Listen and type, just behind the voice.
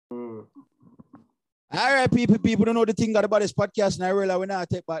All right, people don't know the thing about this podcast, and I realize we're not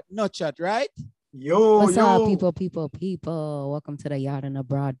take but no chat, right? What's up, people? Welcome to the Yard and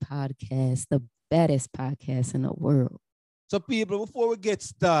Abroad podcast, the baddest podcast in the world. So, people, before we get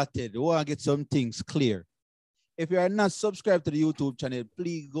started, we want to get some things clear. If you are not subscribed to the YouTube channel,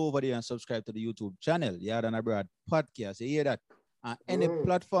 please go over there and subscribe to the YouTube channel, Yard and Abroad podcast. You hear that? Any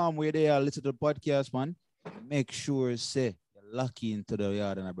platform where they are listen to the podcast, man, make sure say you're lucky into the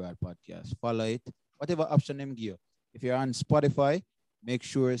Yard and Abroad podcast. Follow it, whatever option them give you. If you're on Spotify, make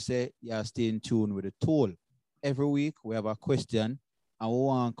sure say you're staying tuned with the tool. Every week we have a question and we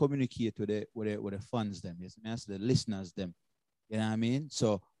want to communicate with the fans them, yes, the listeners them. You know what I mean?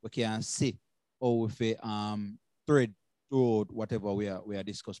 So we can see how we thread through whatever we are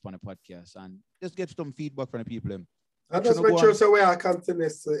discussing on the podcast and just get some feedback from the people. And just make sure so we are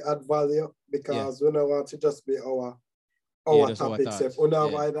continuously add value because we don't want to just be our topics. If we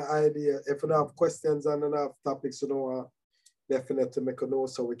don't have an idea, if we don't have questions and don't have topics, we don't want definitely make a note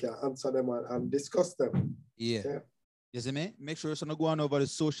so we can answer them and discuss them. Yeah. You see me? Make sure you go on over the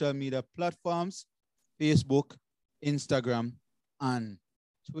social media platforms, Facebook, Instagram, and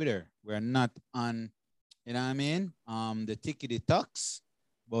Twitter. We're not on, you know what I mean? The tickety talks,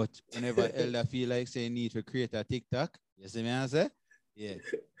 but whenever Elder feel like saying need to create a TikTok, you see me I say? Yeah.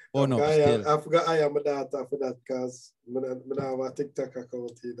 Oh no, still. I forgot I am a data for that because I don't have a TikTok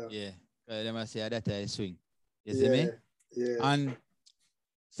account either. Yeah. Because they must say that I swing. You see me? Yeah. And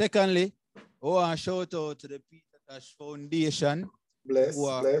secondly, I want to shout out to the Peter Tosh Foundation. Bless. Who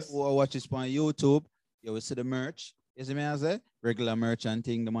are watching on YouTube. You will see the merch. You see me I say? Regular merch and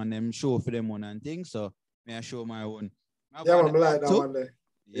thing. The man them show for them one and thing. So may I show my own. I'm like that one there.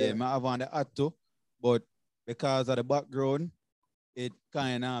 Yeah, I have on the hat too. But because of the background, it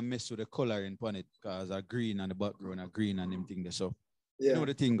kind of mess with the coloring on it because a green on the background, a green and them thing there. So you know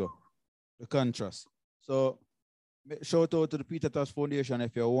the thing go. The contrast. So shout out to the Peter Tosh Foundation.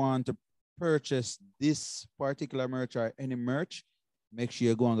 If you want to purchase this particular merch or any merch, make sure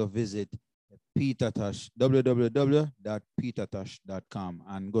you go and go visit Peter Tosh, www.petertosh.com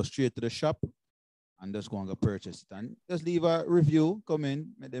and go straight to the shop and just go and go purchase it. And just leave a review, come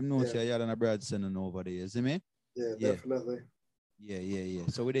in, let them know say Yard and Abroad sending over there. You see me? Yeah, definitely. Yeah.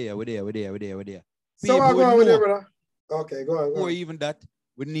 So we're there. So I'll go on with it, brother. Okay, go on. Or even that,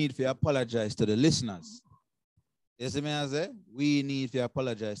 we need to apologize to the listeners. You see me I say? We need to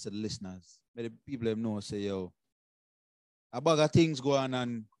apologize to the listeners. Let the people them know, say, yo, a bag of things go on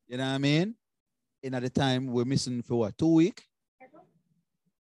and, you know what I mean? And at the time, we're missing for what, 2 weeks?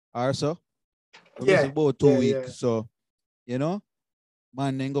 Or so? We're missing about 2 weeks. Yeah. So, you know,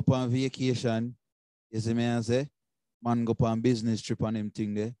 man then go on vacation. You see me I say? Man go on business trip on them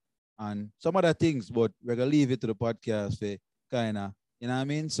thing there. And some other things, but we're going to leave it to the podcast for kind of, you know what I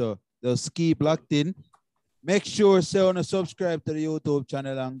mean? So, just keep locked in. Make sure to subscribe to the YouTube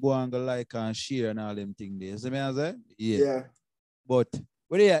channel and go and go like and share and all them things there. You see me I say? Yeah. But,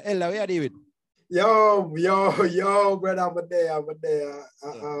 where are you? Ella, where are you, David? Yo, brother, I'm there.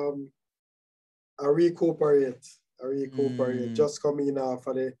 I recuperate. Just coming out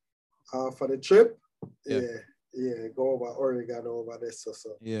for the trip. Yeah. Go over Oregon over this.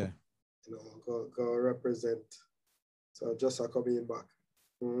 So yeah. You know, go represent. So just coming back.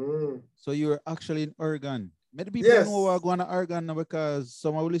 So you're actually in Oregon. Many people know we're going to Oregon now because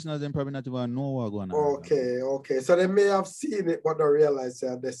some of our listeners them probably not even know we're going to Oregon. Okay. So they may have seen it, but don't realize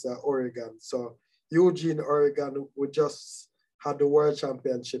that this is Oregon. So Eugene, Oregon, we just had the World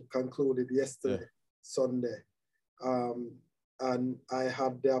Championship concluded yesterday, Sunday. And I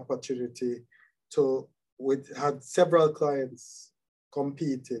had the opportunity we had several clients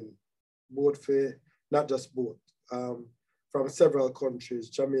competing, not just both, from several countries,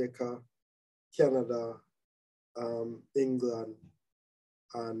 Jamaica, Canada, England,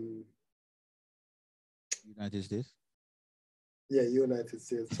 and United States. Yeah, United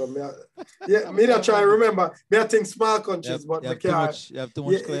States. So me not try to remember. I think small countries, but you have too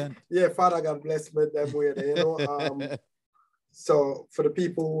much client. Yeah, Father God bless me them way there, you know. So for the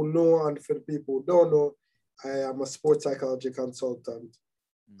people who know and for the people who don't know, I am a sports psychology consultant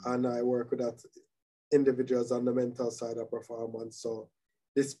and I work with that individuals on the mental side of performance. So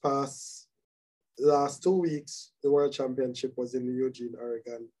this last 2 weeks, the World Championship was in Eugene,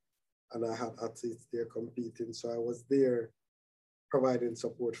 Oregon, and I had athletes there competing. So I was there providing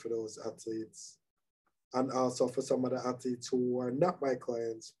support for those athletes and also for some of the athletes who are not my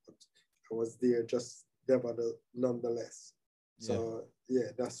clients, but I was there just nonetheless. So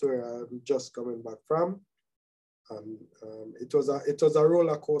that's where I'm just coming back from. And it was a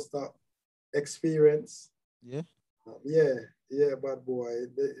roller coaster experience. Yeah. Bad boy.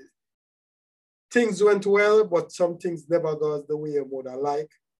 things went well, but some things never goes the way you would have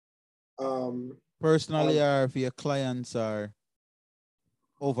like. Personally, or for your clients, or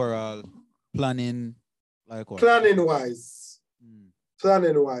overall planning, like what? Planning wise,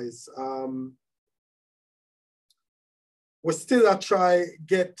 we still a try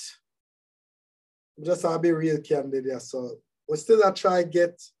get. Just I'll be real candid here. So we still a try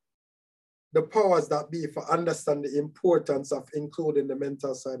get the powers that be for understand the importance of including the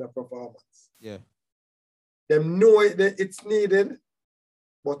mental side of performance. Yeah. Them know that it's needed,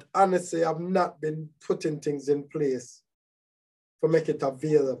 but honestly, I've not been putting things in place to make it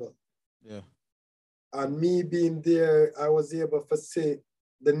available. Yeah. And me being there, I was able to see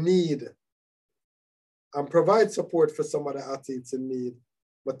the need and provide support for some of the athletes in need.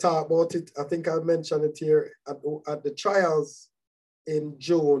 But talk about it, I think I mentioned it here at the trials in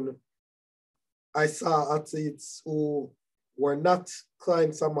June. I saw athletes who were not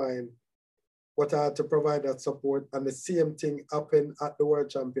clients of mine, but I had to provide that support. And the same thing happened at the World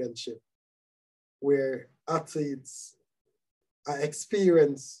Championship, where athletes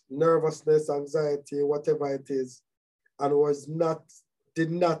experience nervousness, anxiety, whatever it is, and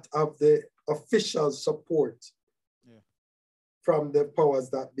did not have the official support from the powers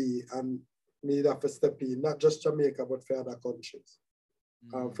that be, and need have to step in, not just Jamaica, but for other countries,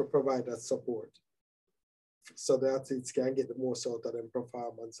 for provide that support, so the athletes can get the most out of them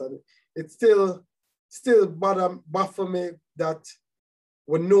performance. And it's still baffle me that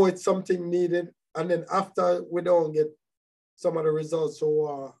we know it's something needed, and then after we don't get some of the results,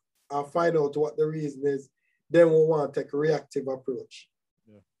 so I'll find out what the reason is, then we want to take a reactive approach.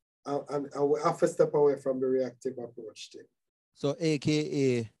 Yeah. And we have to step away from the reactive approach thing. So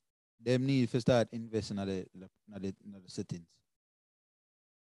AKA, them need to start investing in the settings.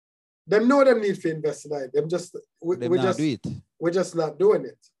 Them know them need to invest in it. We're just not doing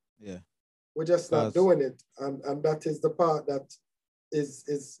it. Yeah. We're just not doing it. And that is the part that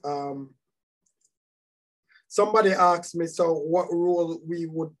is somebody asked me, so what role we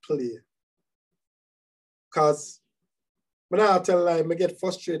would play? Because when I tell you, I get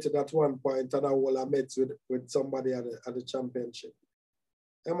frustrated at one point, and I will met with somebody at the championship.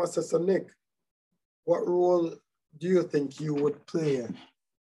 I must say, so Nick, what role do you think you would play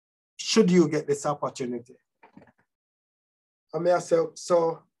should you get this opportunity? I say,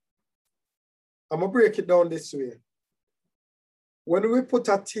 so I'm going to break it down this way. When we put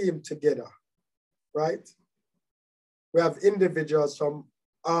a team together, right, we have individuals from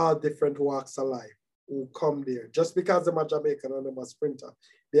all different walks of life who come there. Just because they're Jamaican and they're a sprinter,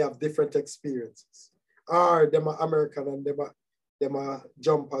 they have different experiences. Or they're American and they're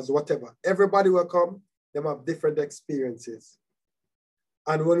jumpers, whatever. Everybody will come, they have different experiences.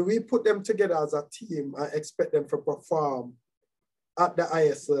 And when we put them together as a team, I expect them to perform at the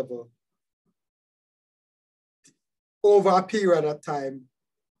highest level over a period of time.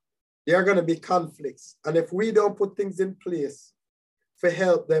 There are going to be conflicts. And if we don't put things in place to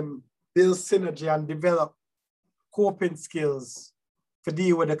help them build synergy and develop coping skills to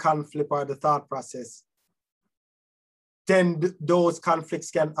deal with the conflict or the thought process, then those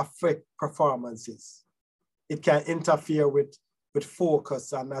conflicts can affect performances. It can interfere with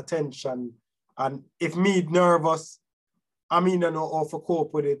focus and attention. And if me nervous, I mean, I know how to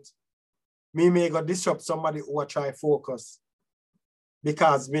cope with it. Me may go disrupt somebody who will try focus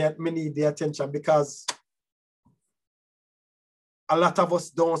because me need the attention, because a lot of us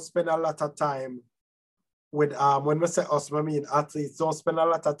don't spend a lot of time with, when we say us, I mean athletes don't spend a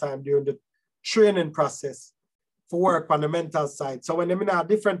lot of time during the training process for work on the mental side. So when they're in a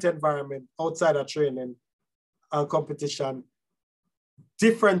different environment outside of training and competition,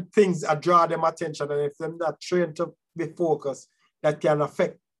 different things draw them attention, and if they're not trained to be focused, that can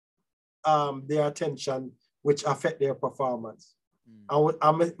affect their attention, which affect their performance.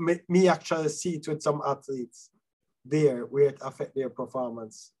 Me actually see it with some athletes there where it affect their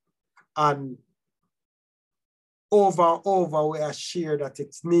performance. And over and over we are sure that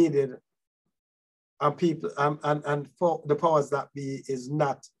it's needed, and people and for the powers that be is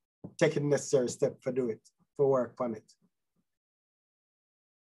not taking necessary step for do it, for work on it.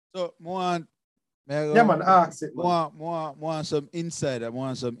 So more ask it. More some insider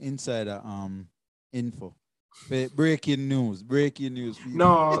info. Breaking news. People.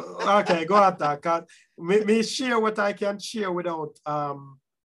 No, okay, go ahead. Me share what I can share without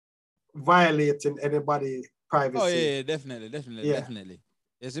violating anybody's privacy. Oh yeah, definitely.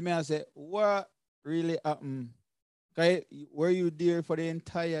 You see me, I say, what really happened? Were you there for the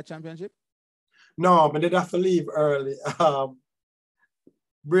entire championship? No, but did have to leave early.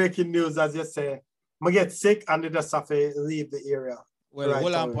 Breaking news, as you say, I get sick and they just have to leave the area. Well, Right,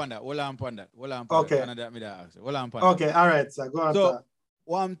 hold on alright. upon that. Hold on upon that. Hold on upon Okay. that. Canada, me that ask. Hold on upon Okay, all right, sir. Go on, So, sir.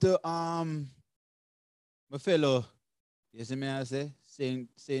 want to my fellow, you see me I say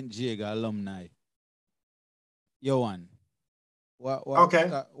Saint Jago alumni. Yo one.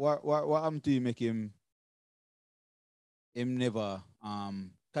 Okay. What happened to you make him never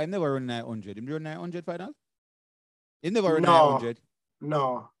can he never run 900? Him run 900 final? He never run No, 900.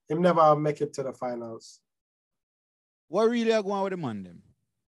 no. Him never make it to the finals. What really are going with the man them?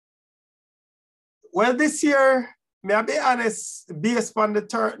 Well, this year, may I be honest, based on the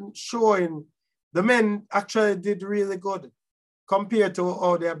turn showing, the men actually did really good compared to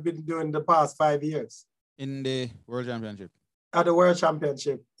how they have been doing the past 5 years. In the World Championship? At the World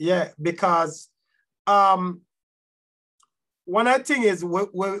Championship. Yeah, because one of the things is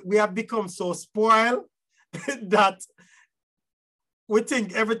we have become so spoiled that we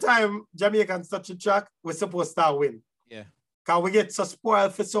think every time Jamaicans touch a track, we're supposed to win. Yeah. Because we get so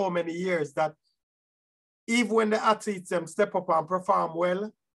spoiled for so many years that even when the athletes step up and perform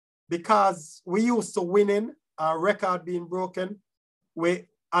well, because we used to winning, our record being broken, we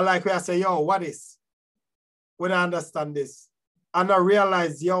say, yo, what is? We don't understand this. And I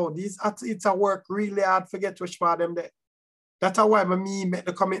realize, yo, these athletes are work really hard to get which part them there. That's why me make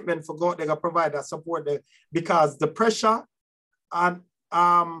the commitment for God, they gonna provide that support there. Because the pressure and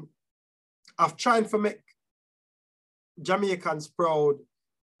of trying to make Jamaicans proud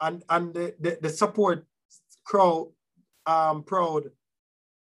and the support crowd proud.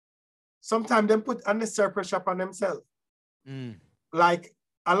 Sometimes they put unnecessary pressure on themselves. Like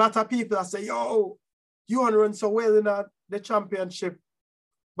a lot of people say, yo, you want to run so well in the championship.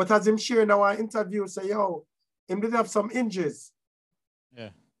 But as him sharing our interview, say, yo, him did have some injuries. Yeah.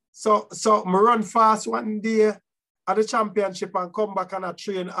 So me run fast one day at the championship and come back and I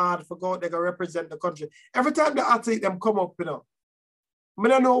train hard for God, they can represent the country. Every time the athlete them come up, I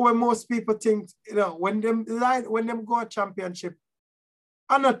don't know when most people think, when them go a championship,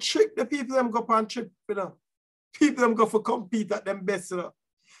 and a trip, the people them go on trip, people them go for compete at them best,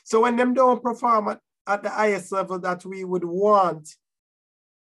 So when them don't perform at the highest level that we would want,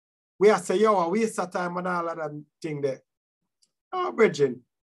 we have to say, yo, waste of time and all of that thing there. Oh, Bridget,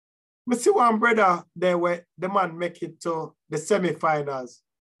 I see one brother there where the man make it to the semi-finals.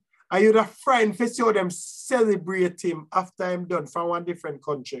 And you'd have friend to see how them celebrate him after him done from one different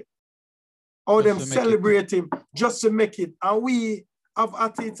country. How them celebrate him just to make it. And we have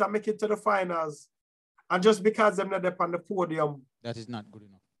athletes that make it to the finals. And just because they're not up on the podium, that is not good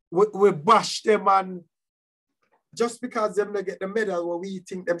enough. We bash them, and just because them not get the medal what we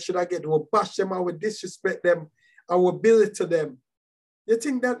think them should have get, we bash them and we disrespect them and we belittle them. You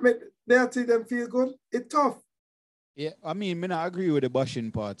think that make them feel good? It's tough. Yeah, I mean, I not agree with the bashing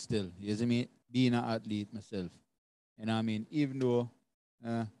part still. You see me being an athlete myself. You know what I mean? Even though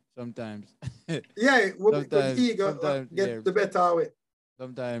sometimes yeah, sometimes ego get the better of it.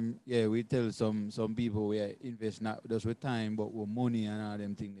 Sometimes, yeah, we tell some people we invest not just with time, but with money and all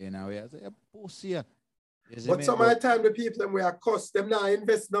them things. You know, we say, pussy. Yeah. But some of the time, the people them we are cost them now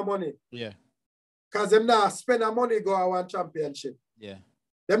invest no money. Yeah. Because them now spend the money go on championship. Yeah.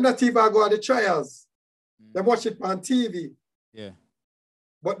 Them not even go on the trials. Them watch it on TV. Yeah.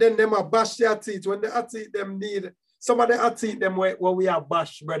 But then them are bash the athletes. When the athlete them need, some of the athletes them where we are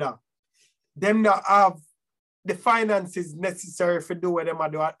bash, brother. Them not have the finances necessary for do what them are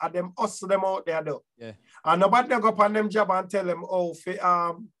do. And them hustle them out there though. Yeah. And nobody go up on them job and tell them how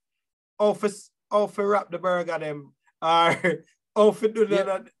for wrap the burger them or how for do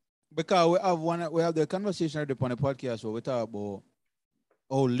that. Because we have the conversation upon the podcast where we talk about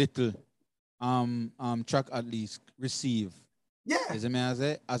how little track athletes receive. Yeah.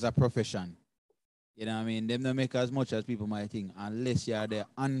 As a profession. You know what I mean? Them don't make as much as people might think unless you're the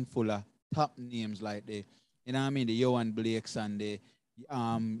handful of top names like the, you know what I mean, the Johan Blakes and the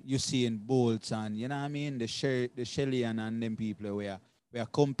Usain Bolts and, you know what I mean, the Shelly and them people we are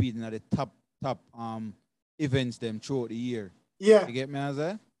competing at the top events them throughout the year. Yeah. You get me as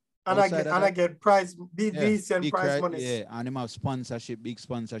a? And I get prize, decent prize money. Yeah, and them have sponsorship, big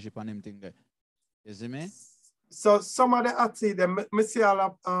sponsorship and them thing there. You see me? So some of the athletes, them, me see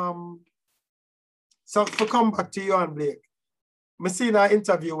all of, so to come back to Johan Blake, I see in an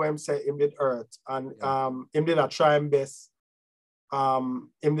interview where him say him did hurt and him did a try him best. Him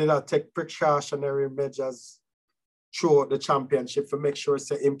did a take precautionary measures throughout the championship to make sure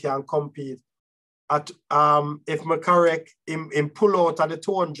say him can compete. At if I'm correct, him pull out at the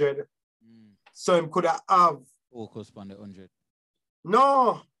 200, so him could have focus on the 100.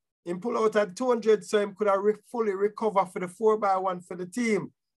 No, him pull out at 200, so him could have fully recover for the 4x1 for the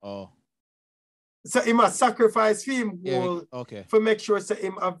team. Oh. So him a sacrifice for him goal okay. for make sure so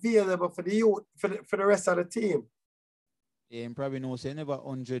him available for the youth for the rest of the team. Yeah, him probably knows he never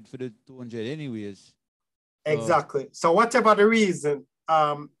 100 for the 200 anyways. Exactly. So whatever the reason,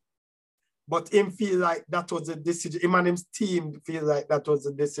 but him feel like that was a decision. Him and his team feel like that was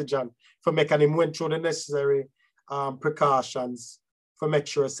a decision for making him went through the necessary precautions for make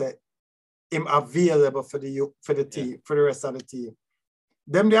sure say him available for the team, for the rest of the team.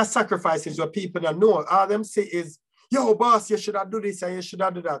 Them their sacrifices what people don't know. All them say is, yo, boss, you should have do this and you should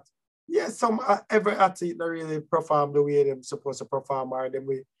have do that. Yeah, every athlete don't really perform the way they're supposed to perform or them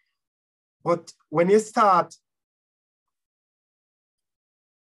way. But when you start,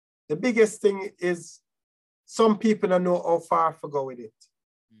 the biggest thing is some people don't know how far to go with it.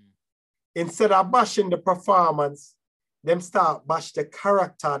 Instead of bashing the performance, them start bash the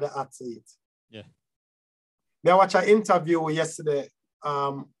character of the athlete. Yeah. I watched an interview yesterday,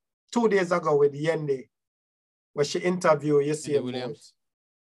 2 days ago with Yendi, where she interviewed Yendi Williams.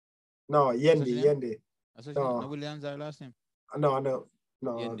 No, Yendi. No, Williams our last name. No.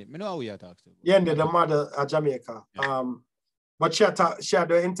 Yendi. I know how we are talking. Yendi, the mother of Jamaica. Yeah. But she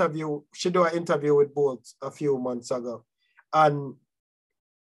had an interview. She did an interview with Bolt a few months ago, and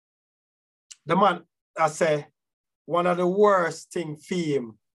the man, I say, one of the worst thing for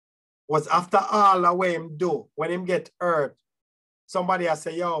him was after all the way him do, when him get hurt, somebody I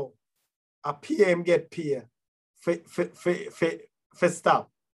say, yo, I pay him get pay for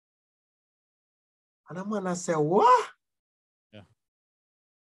stop. And the man I say, what? Yeah.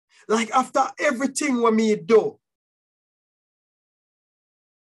 Like after everything what me do,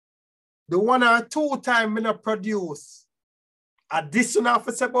 the 1 or 2 times me not produce, this enough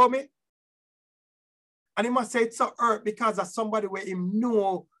to say about me? And he must say it's so hurt because of somebody where him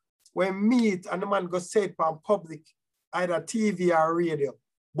know, where meet, and the man go say it on public, either TV or radio,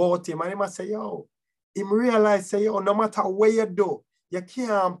 about him. And he must say, yo, him realize, say, yo, no matter what you do, you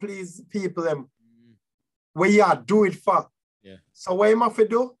can't please people them where you do it for. Yeah. So what him have to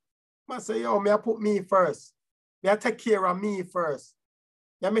do? I say, yo, me I put me first. Me I take care of me first.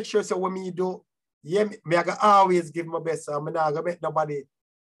 Me I make sure so what me do, yeah, me I go always give my best. I'm not gonna make nobody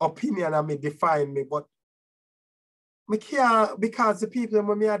opinion on me define me, but me care because the people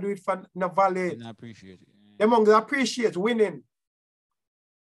when me I do it for no value. I appreciate it. Them only appreciate winning.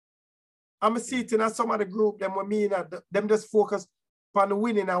 I'm sitting at some of the group, them when me them just focus on the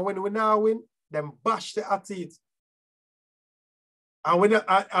winning, and when we now win, them bash the athlete. And when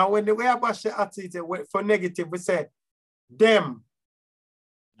the way I bash the athlete for negative, we say them.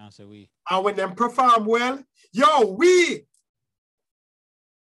 Now say we. And when them perform well, yo, we.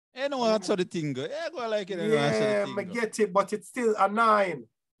 You know that's how the thing go. Yeah, go like it. Yeah, I get it, but it's still a 9.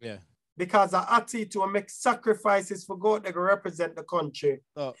 Yeah. Because an athlete will make sacrifices for God to represent the country.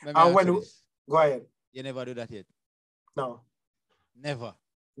 So, and when go ahead. You never do that yet? No. Never.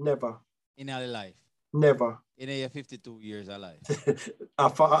 Never. In your life? Never. In your 52 years alive? At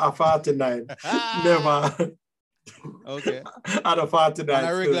 49. Never. Okay. At a 49. And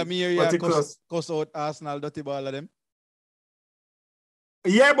a regular me here cuss out Arsenal dirty ball of them?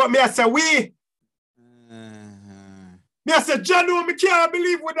 Yeah, but me I say we. Me I say, Janu, me can't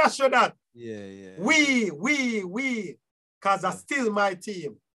believe we that show that. Yeah. We. Because that's still my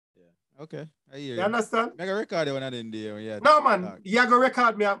team. Yeah. Okay. I hear you. You understand? I got record one of them there. Yeah. No, man. You go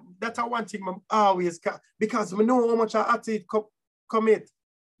record me. That's one thing I always because I know how much an athlete commit.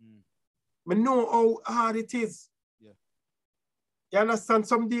 I know how hard it is. Yeah. You understand?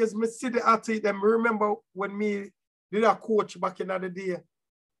 Some days I see the athlete, them remember when me did a coach back in the day.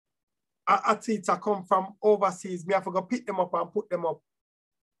 Athletes come from overseas. Me have to go pick them up and put them up.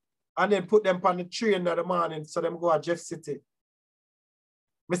 And then put them on the train in the morning so them go to Jeff City.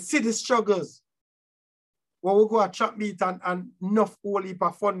 Me see the struggles. When we go to trap meet and enough whole heap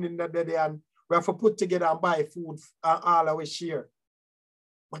of funding that day and we have to put together and buy food and all our share.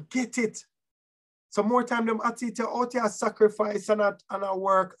 But get it. So more time them athletes out here sacrifice and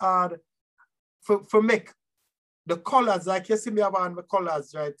work hard for make the colors, like you see me have on the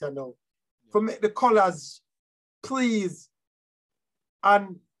colors right now. For make the colors, please.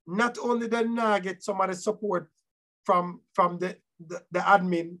 And not only then I get some of the support from the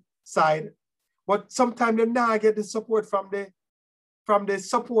admin side, but sometimes they now get the support from the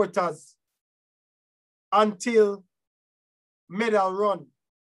supporters until medal run.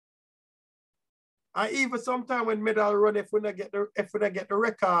 And even sometimes when medal run, if we not get the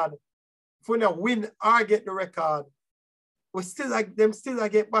record, if we not win or get the record, we still like them still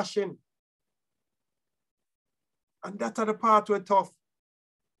get bashing. And that's the part where tough.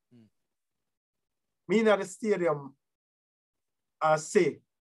 Me in the stadium, I say,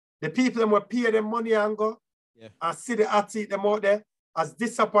 The people them will pay them money and go and see the athlete them out there as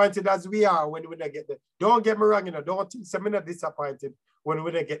disappointed as we are when we don't get the. Don't get me wrong, you know, don't think I'm not disappointed when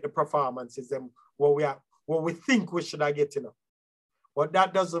we don't get the performances them what we think we should have get, you know. But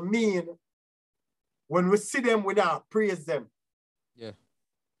that doesn't mean when we see them, we don't praise them. Yeah.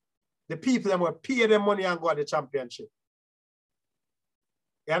 The people them will pay them money and go to the championship.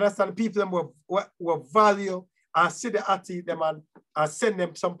 You understand? The people them will value and see the athlete them and send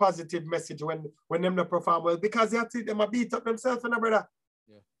them some positive message when them not perform well, because the athlete them beat up themselves, and brother.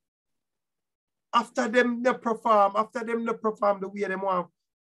 Yeah. After them not perform the way they want,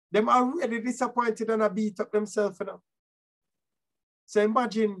 them already disappointed and beat up themselves, you know. So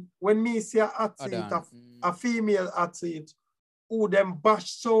imagine when me see an athlete, a female athlete, who them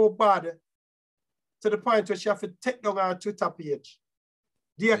bash so bad to the point where she have to take down her Twitter page,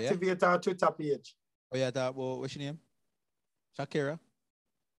 deactivate her Twitter page. Oh, yeah, that, what's your name? Shakira?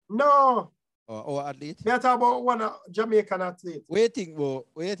 No. Oh, athlete? Me talk about one Jamaican athlete. What do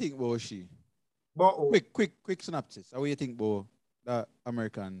you think about she? But quick synopsis. What do you think about that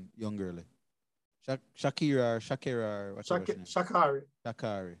American young girl? Shakira,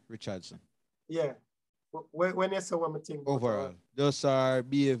 Shakari Richardson. Yeah. When you say what I think overall, just our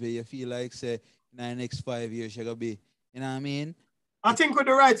behavior, you feel like say in the next 5 years she gonna be, you know what I mean? I think with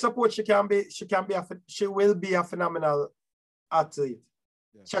the right support, she will be a phenomenal athlete.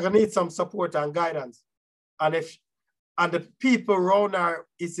 Yeah. She gonna need some support and guidance, and the people around her,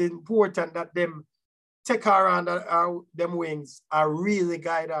 is important that them take her under them wings and really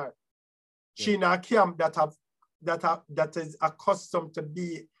guide her. Yeah. She in a camp that is accustomed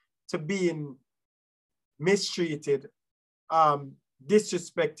to being mistreated,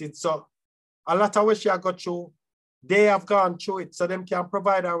 disrespected. So a lot of what she have got through, they have gone through it, so them can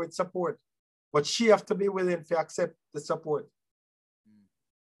provide her with support. But she have to be willing to accept the support.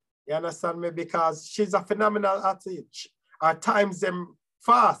 You understand me? Because she's a phenomenal athlete. At times them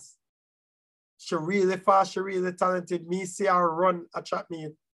fast. She really fast, she really talented. Me see her run a track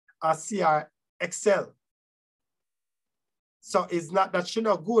meet, I see her excel. So it's not that she's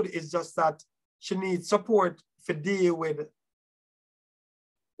not good, it's just that she needs support to deal with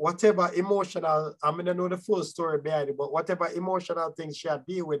whatever emotional, I mean, I know the full story behind it, but whatever emotional things she had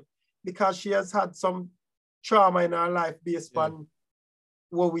to deal with, because she has had some trauma in her life based on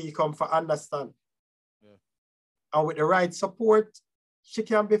what we come for understand. Yeah. And with the right support, she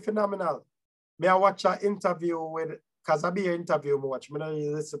can be phenomenal. May I watch an interview with, because I be an interview I watch, I don't really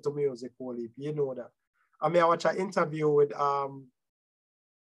listen to music only, you know that. I may watch an interview with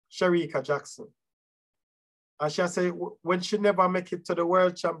Shericka Jackson. And she said when she never make it to the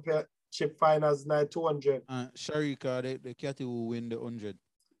World Championship finals, 200. Shericka, the cat who win the 100.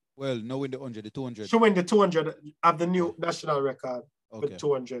 Well, no win the 100, the 200. She win the 200 of the new national record with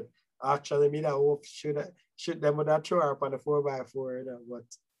 200. Actually, me that hope shoot them with that throw her up on the 4x4, you know, but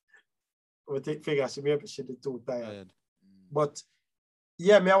we take figure she maybe she did too tired. But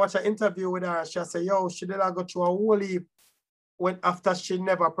yeah, me I watch an interview with her. She said, yo, she did not go through a whole heap when after she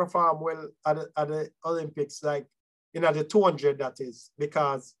never performed well at the Olympics, like the 200 that is,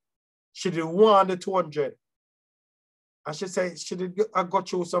 because she didn't want the 200. And she said she did go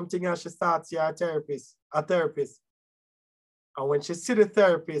through something and she starts see a therapist. And when she see the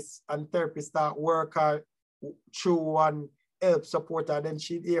therapist and therapist start work her through and help support her, then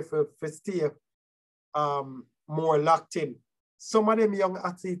she's able to stay more locked in. Some of them young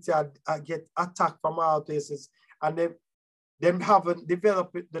athletes get attacked from all places, and them haven't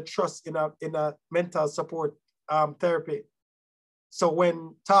developed the trust in a mental support therapy. So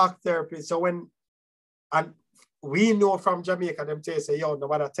when talk therapy, and we know from Jamaica, them say, yo,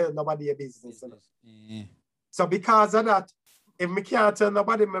 nobody tell nobody your business. Mm-hmm. So because of that, if me can't tell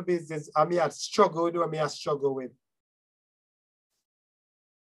nobody my business, I may struggle with what I struggle with.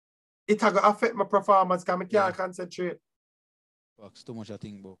 It will affect my performance because I can't concentrate. Fuck's too much I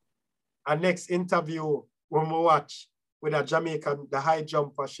think about. Our next interview when we watch with a Jamaican, the high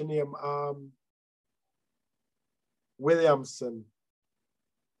jumper, she named Williamson.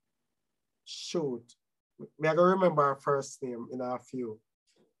 Shoot. I can remember her first name in a few.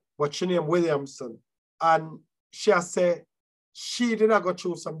 But she named Williamson. And she has said she did not go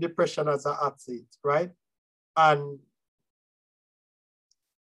through some depression as an athlete, right? And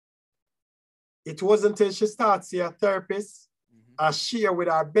it wasn't until she started seeing a therapist and share with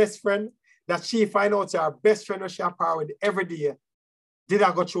her best friend that she find out her best friend who she apart with every day did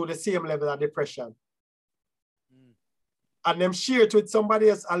I go through the same level of depression. And them share it with somebody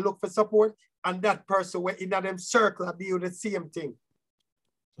else and look for support, and that person were in them circle and be with the same thing.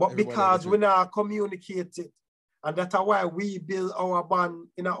 But because we now communicate it And that's why we build our band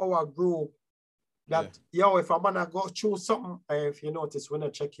in our group. That, if a man go through something, if you notice, we're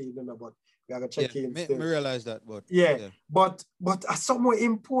not checking, but we are going to check in still. Me realize that, but... But somewhat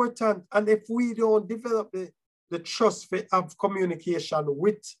important. And if we don't develop the trust of communication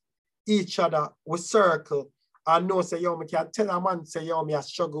with each other, we circle, and know, say, me can tell a man, say, me I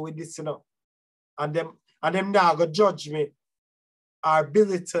struggle with this, And them now go judge me, or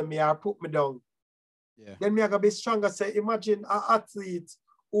belittle me, or put me down. Then me I going to be stronger. Say, imagine an athlete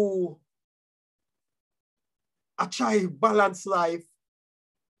who I try balance life,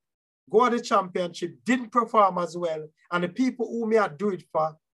 go to the championship, didn't perform as well, and the people who me I do it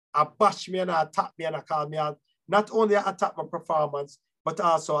for, I bash me and I attack me and I call me out. Not only attack my performance, but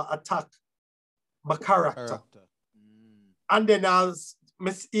also attack my character. And then I'll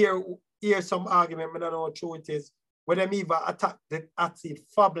hear some argument, I don't know how true it is, when them even attack the athlete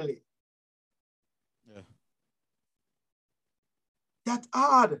family. That's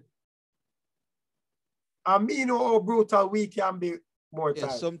hard. I mean how brutal we can be more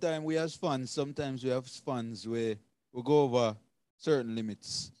time. Sometimes we have fans, sometimes we have fans where we go over certain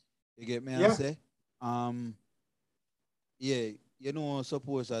limits. You get me? I say?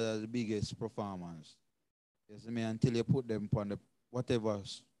 Suppose are the biggest performers. You see me? Until you put them on the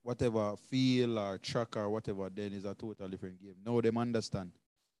whatever feel or track or whatever, then it's a total different game. Now them understand.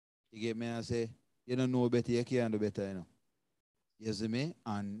 You get me? I say? You don't know better, you can't do better, You see me?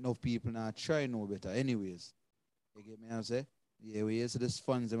 And enough people now try know better anyways. You get me? I say? We use this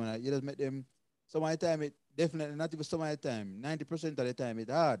funds. You just make them, some of the time, it definitely, not even some of the time, 90% of the time,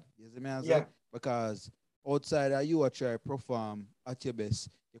 it's hard. You see me? I say? Because outside of you try to perform at your best,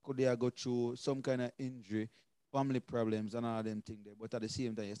 you could go through some kind of injury, family problems, and all them things there. But at the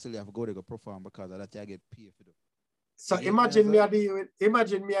same time, you still have to go to go perform because of that you get paid for them. So imagine me and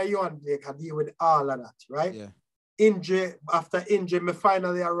you and Blake I deal with all of that, right? Injury, after injury, me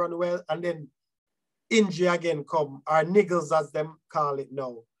finally I run well, and then injury again come, or niggles as them call it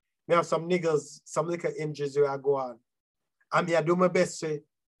now. Me have some niggles, some little injuries where I go on. And me I do my best to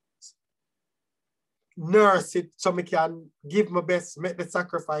nurse it so me can give my best, make the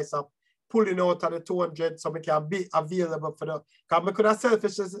sacrifice of pulling out of the 200 so me can be available for the, because I could have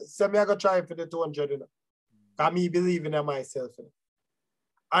selfish say me I go try for the 200, because me believing in myself.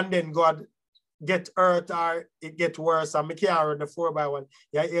 And then God get hurt or it get worse and me can't run the 4x1.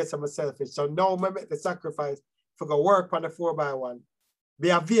 Yes, I'm selfish. So now I make the sacrifice for go work on the 4x1, be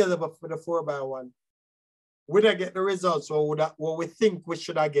available for the 4x1. We don't get the results what we think we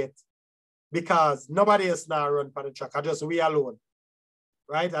should have get, because nobody else now run for the track. I just we alone.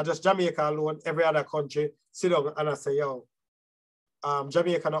 Right? I just Jamaica alone, every other country sit down and I say,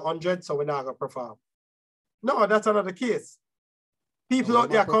 Jamaica not 100, so we're not gonna perform. No, that's not the case. People out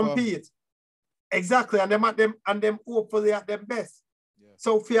there compete. Exactly, and them hopefully at their best.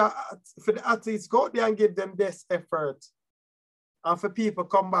 So for the athletes, go out there and give them this effort. And for people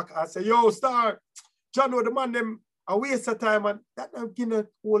come back and say, Star, John, the man them a waste of time, and that give a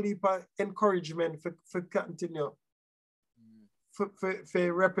whole heap of encouragement for continue.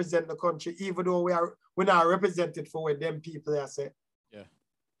 For represent the country, even though we're not represented for what them people are saying.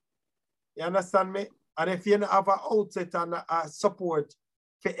 You understand me? And if you have an outlet and a support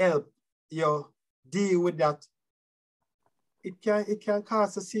for help, deal with that, it can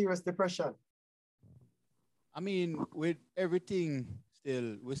cause a serious depression. I mean, with everything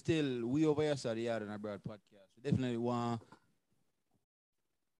we over here at the Yarding Abroad podcast, we definitely want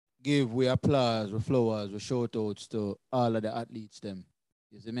give we applause, we flowers, we shout outs to all of the athletes them.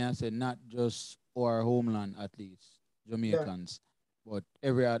 You see me I say not just our homeland athletes, Jamaicans, but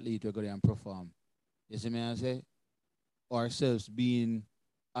every athlete we go there and perform. You see me I say? Ourselves being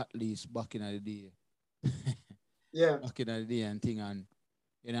athletes back in the day. Back in the day and thing, and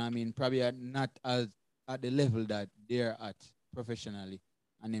I mean probably not as at the level that they're at professionally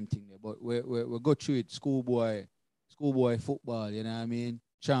and them thing there. But we go through it, schoolboy football, you know what I mean?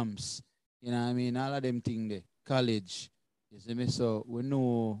 Champs, you know what I mean? All of them thing there, college, you see me? So we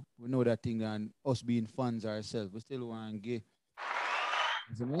know that thing, and us being fans ourselves, we still want to get,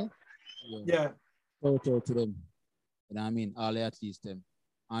 you see me? Shout out to them, you know what I mean? All the athletes them.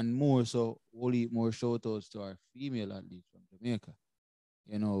 And more so, only more shout outs to our female athletes from Jamaica.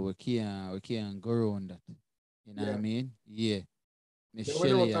 We can't go around that. You know what I mean? Miss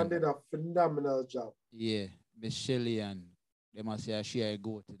Shelly did a phenomenal job. Miss Shelly and they must say she a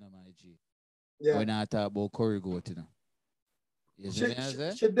goat, my G. When I talk about Curry goat,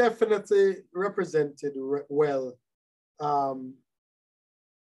 She definitely represented well. No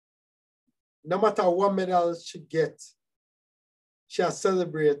matter what medal she gets, she has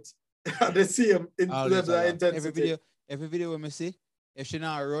celebrate The same level of intensity. Every video when I see, if she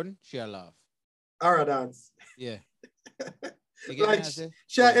not run, she'll laugh. Or dance. Yeah. Like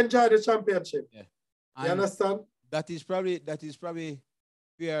she enjoy the championship. Yeah. You understand? That is probably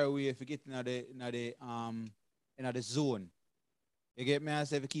fair way if you get in the zone. You get me? I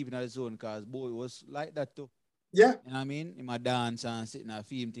say if you keep in the zone, because boy it was like that too. Yeah. You know what I mean? In my dance and sitting and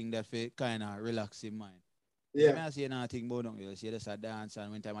film thing that for kind of relax in mind. Yeah. I say nothing about it. You see, just a dance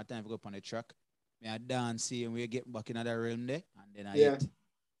and when time to go up on the track, I dance see and we get back in the realm there and then I hit.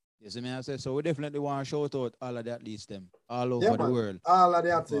 You see me? I say so we definitely want to shout out all of the athletes them all over the world. All of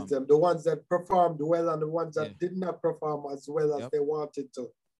the athletes them, the ones that performed well and the ones that did not perform as well as they wanted to.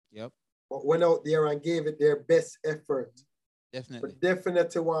 Yep. But went out there and gave it their best effort. Definitely. But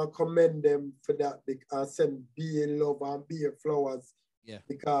definitely want to commend them for that and send be love and be flowers. Yeah.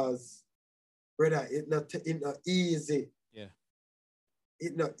 Because brother, it's not easy. Yeah.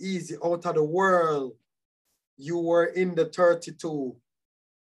 It's not easy out of the world. You were in the 32.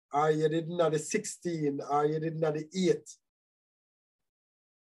 Or you didn't have the 16, or you didn't have the 8.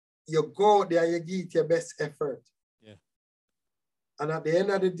 You go there, you give your best effort. Yeah. And at the end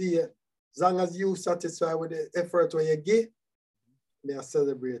of the day, as long as you satisfied with the effort where you give, may I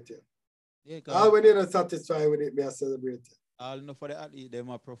celebrate you. Yeah, all when you're not satisfied with it, may I celebrate you. All know for the athlete, they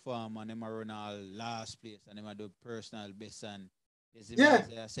might perform and they might run all last place and they might do personal best and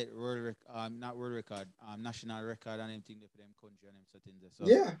I said world record, not world record, national record and anything for them country and them certain there. So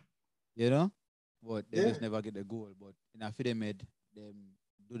yeah. You know? But they just never get the goal. But if they made them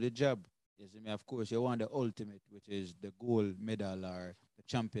do the job, you see me, of course you want the ultimate, which is the gold medal or the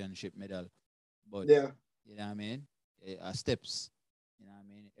championship medal. But you know what I mean? Steps. You know what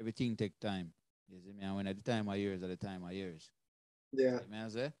I mean? Everything take time. You see me? And when at the time of years, at the time of years. Yeah. You know what I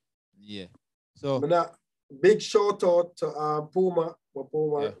say? Yeah. So big shout out to Puma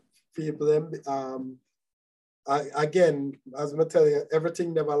people. Them again, as I tell you,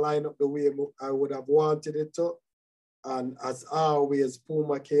 everything never lined up the way I would have wanted it to. And as always,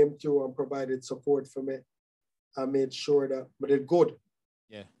 Puma came through and provided support for me. I made sure that I did good.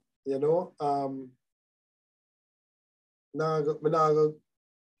 Yeah. You know, now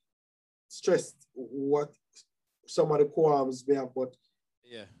stressed what some of the qualms we have, but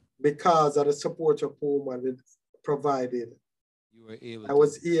because of the support of Puma provided, I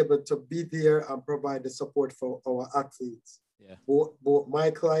was able to be there and provide the support for our athletes. Yeah. Both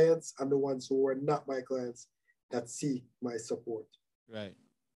my clients and the ones who were not my clients that seek my support. Right.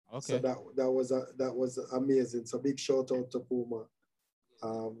 Okay. So that was amazing. So big shout out to Puma.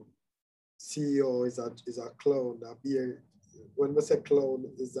 CEO is a clown. When we say clown,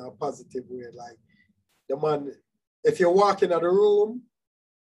 is a positive way. Like the man, if you walk into the room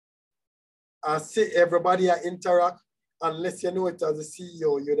and see everybody interact, unless you know it as a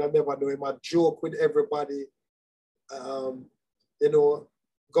CEO, you'd have never know him. I joke with everybody. You know,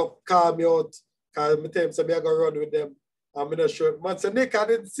 go call me out. Because I tell him, so I go run with them. I'm not sure. Man say, Nick, I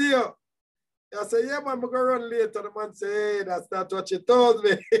didn't see you. I say, yeah, man, I'm going to run later. The man say, hey, that's not what you told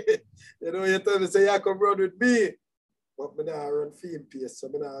me. You know, you told me, say, yeah, come run with me. But I don't run field pace, so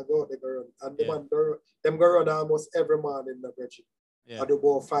I don't go out there run. And the man, them go run almost every morning in the bridge. I do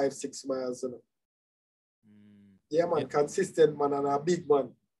about 5-6 miles. You know. Yeah, man, consistent man and a big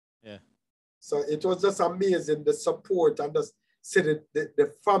man. Yeah. So it was just amazing, the support and just see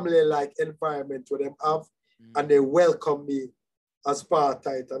the family-like environment where them have, and they welcome me as part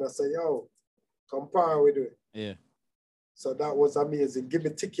of it. And I say, yo, compare with it. Yeah. So that was amazing. Give me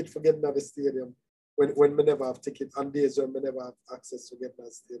ticket for getting at the stadium when we never have ticket, on days when we never have access to getting at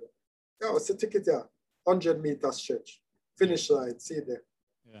the stadium. Yo, it's a ticket here, 100-meter stretch, finish line, see there.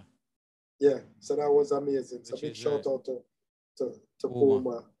 Yeah. Yeah, so that was amazing. So big shout out to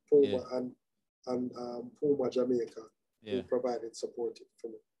Puma and Puma Jamaica, who provided support for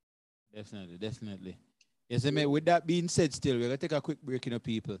me. Definitely. Yes, I mean, with that being said, still, we're going to take a quick break,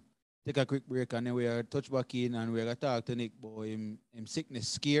 people. Take a quick break, and then we're going to touch back in, and we're going to talk to Nick about him sickness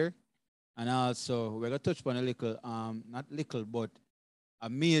scare. And also, we're going to touch upon a little, not little, but a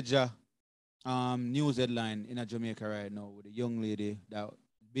major news headline in Jamaica right now with a young lady that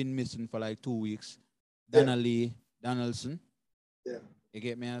been missing for like 2 weeks, Donna Lee Donaldson. Yeah. You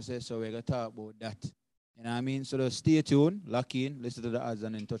get me? I say, so we're going to talk about that. You know what I mean? So just stay tuned, lock in, listen to the ads,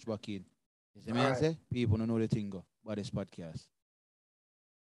 and then touch back in. You see me? I say, people don't know the thing about this podcast.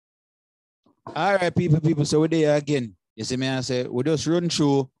 All right, people. So we're there again. You see me? I say, we just run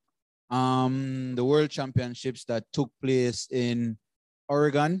through the World Championships that took place in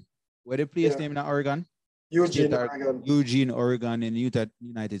Oregon. Where the place name in Oregon? Eugene, Oregon in the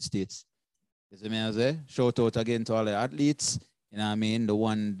United States. You see me? I say, shout out again to all the athletes. You know what I mean? The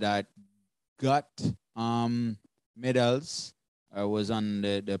one that got medals or was on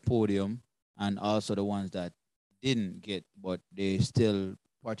the podium, and also the ones that didn't get, but they still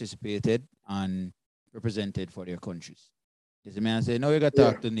participated and represented for their countries. Is the man say, no, you got to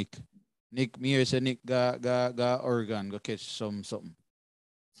Yeah. talk to Nick. Nick, me here say Nick got Oregon, go catch something.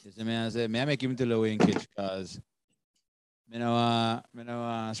 Is the man say, may I make him tell away and catch, because me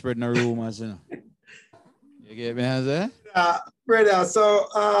no spread no rumors, you know. You get me, I say? Brother, so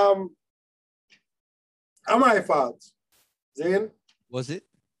am my fault? Zane? Was it?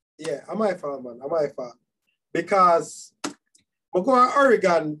 Yeah, am my fault, man. Am my fault? Because I go to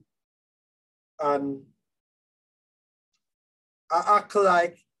Oregon and I act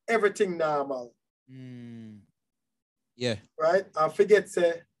like everything normal. Yeah. Right? I forget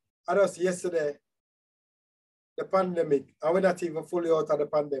say, I just yesterday, the pandemic, and we're not even fully out of the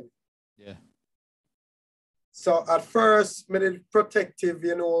pandemic. Yeah. So at first, I did protective,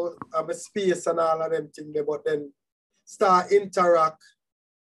 you know, have a space and all of them things, but then start interact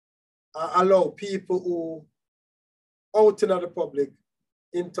and allow people who out in the public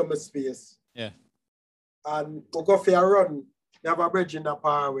into my space. Yeah. And we go for a run. We have a bridge in the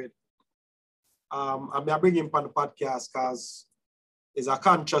power with. And I bring him on the podcast because he's a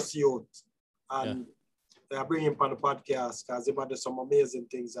conscious youth. And I bring him on the podcast because he did some amazing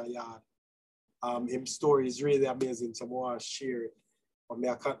things I had. His story is really amazing, so I want to share it. But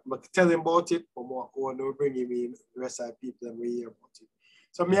I can't tell him about it, but I want to bring him in, the rest of the people and we hear about it.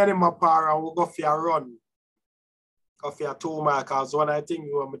 So me and him are par and we'll go for a run. Go for a 2 mile, because one of the things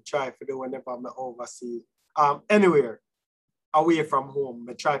we want to try to do whenever I'm overseas. Anywhere away from home,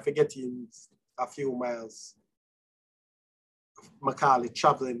 I try to get in a few miles. I call it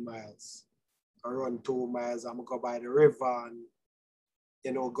traveling miles. I run 2 miles, I'm going to go by the river and,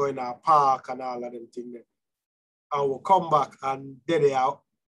 you know, go in a park and all of them things. I will come back and then they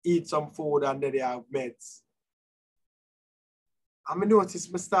eat some food and then they have meds. I notice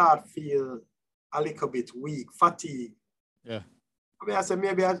I start feel a little bit weak, fatigue. Yeah. I said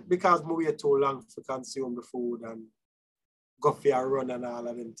maybe because I wait too long to consume the food and go for a run and all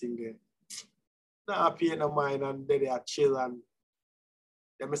of them things there. Not pay no mind and then they are chill and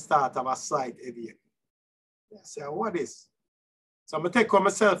then I start have a slight headache. I say, what is? So I take on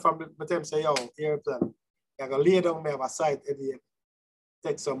myself from the time say, yo, here plan. I go lay down, I have a slight headache.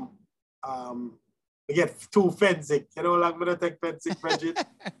 Take some I get 2 Fensic. You know, like I take Fensic, Bridget.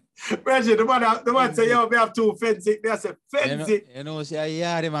 Bridget, the man say, yo, we have 2 Fensic. They say, Fensic. You know, see,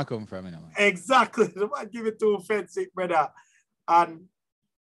 yeah, they might come from, you know. Exactly. The man give it 2 Fensic, brother. And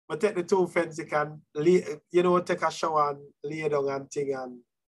I take the 2 Fensic and, you know, take a shower and lay down and thing and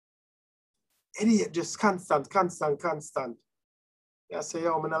it just constant. I say,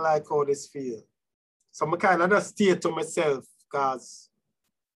 yo, I don't like how this feel. So I kind of just stay to myself because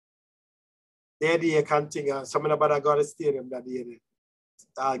the idea can't think, some of the got to stay them that day.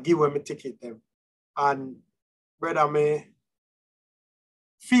 Give them a ticket them. And brother, me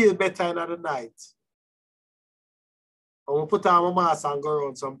feel better in the night. I will put on my mask and go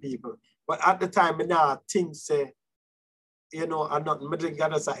around some people. But at the time, I now think, say, you know, I'm not, I didn't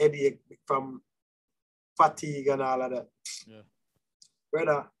get us a headache from fatigue and all of that. Yeah.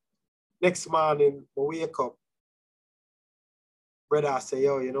 Brother, next morning, I wake up. Brother, I say,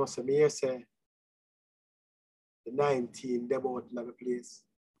 yo, you know, so me here say, the 19, they both in the place.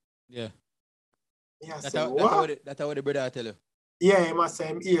 Yeah. Yeah, That's say, how the brother tell you. Yeah, he must say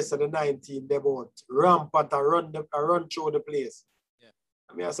him here, so the 19, they both rampant and run through the place. Yeah.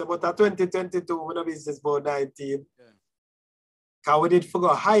 I mean, I say, but at 2022, when the business about 19, yeah. Because we did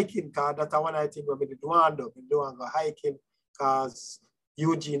forget hiking, because that's one I think we did want to go hiking, because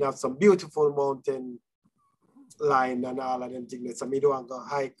Eugene have some beautiful mountain line and all of them things. So we don't go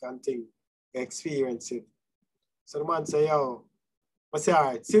hike and thing, experience it. So the man say, yo, I say, all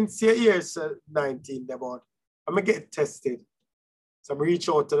right, since your year's 19, about, I'm going to get tested. So I reach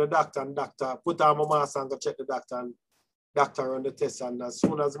out to the doctor and doctor, put on my mask and go check the doctor and doctor run the test. And as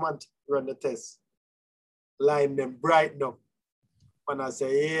soon as man run the test, line them brighten up. And I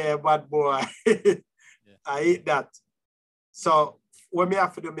say, yeah, bad boy. Yeah. I hate that. So what me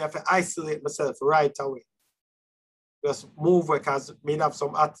have to do, I have to isolate myself right away. Just move away, because me have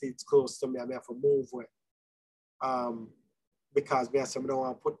some athletes close to me, and I have to move away. Because I don't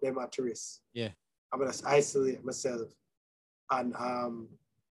want to put them at risk. Yeah. I'm going to isolate myself. And,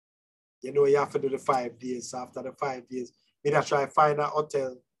 you know, you have to do the 5 days. So after the 5 days, me try to find a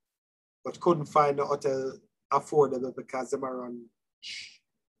hotel, but couldn't find a hotel affordable because them are on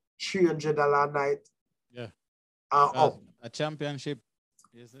 $300 a night. Yeah. A championship.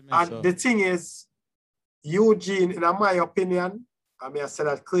 Yes, and the thing is, Eugene, in my opinion, I mean, I said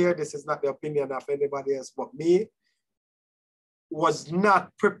that clear, this is not the opinion of anybody else but me, was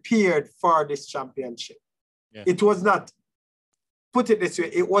not prepared for this championship. Yeah. It was not, put it this way,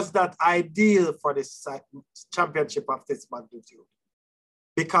 it was not ideal for this championship of this magnitude.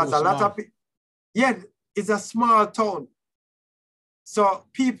 Because a lot of people, yeah, it's a small town. So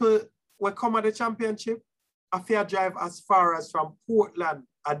people will come at the championship, a fair drive as far as from Portland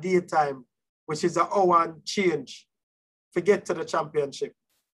a daytime, which is an hour and change, to get to the championship.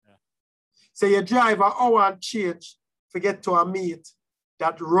 Yeah. So you drive an hour and change to get to a meet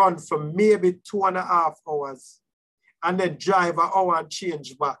that runs for maybe 2.5 hours, and then drive an hour and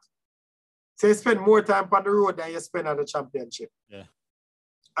change back. So you spend more time on the road than you spend at the championship. Yeah.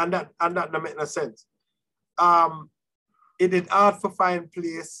 And that don't make no sense. It is hard to find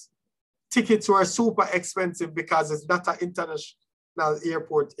place. Tickets were super expensive because it's not an international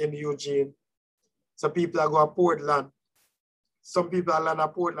airport in Eugene. So people are going to Portland. Some people are land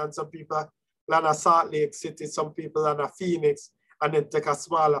at Portland, some people land at Salt Lake City, some people land at Phoenix, and then take a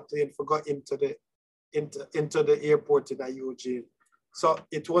smaller plane for go into the airport in Eugene. So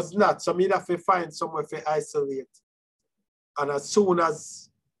it was not. So me have to find somewhere to isolate. And as soon as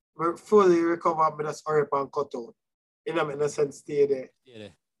we fully recover, I just hurry up and cut out. You know, in a sense, stay there. Yeah.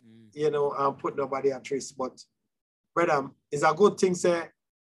 You know, and put nobody at risk. But, brother, it's a good thing, say,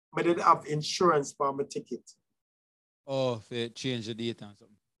 I didn't have insurance for my ticket. Oh, if you change the date and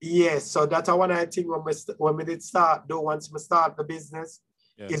something. Yes, so that's one I think when we did start, though, once we start the business,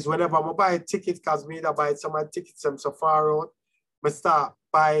 is whenever I buy a ticket, because me either buy some of my tickets from so far out, I start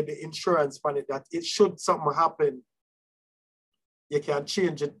buy the insurance for it, that it should something happen, you can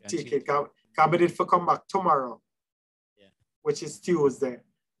change the ticket. Because I did for come back tomorrow, which is Tuesday.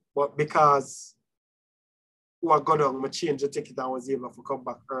 But because what got on, I changed the ticket and was able to come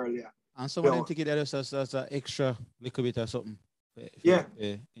back earlier. And some of them ticket that just as an extra little bit or something.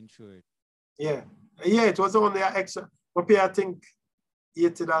 Insured. Yeah, it was only an extra. But I think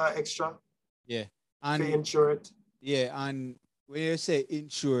 $80 extra. Yeah. And to insure it. Yeah, and when you say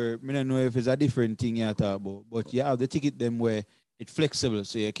insure, I don't know if it's a different thing you talk about, but you have the ticket them where it's flexible,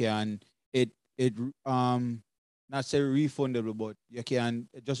 so you can not say refundable, but you can,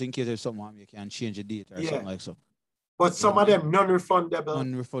 just in case there's something, you can change the date or something like so. But some of them non-refundable.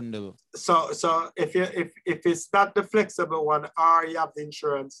 Non-refundable. So if it's not the flexible one, or you have the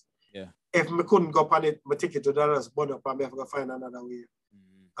insurance, if I couldn't go on it, my ticket to dollars burn up, and I have to find another way.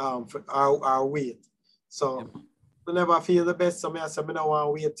 Our wait. So I never feel the best. So I said I don't want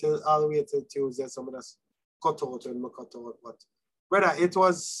to wait all the way till Tuesday. So I just cut out when I cut out. But brother, it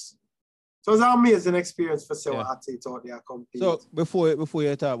was an amazing experience for several athletes out there competing. So before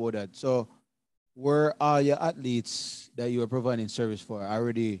you talk about that, so were all your athletes that you were providing service for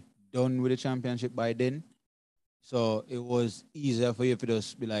already done with the championship by then? So it was easier for you to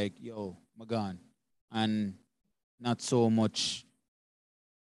just be like, yo, I'm gone. And not so much.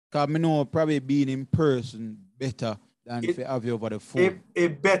 Because I know probably being in person better than if you have you over the phone.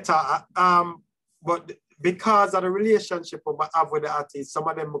 It better. But because of the relationship I have with the artists, some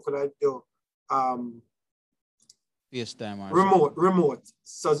of them could do FaceTime or remote.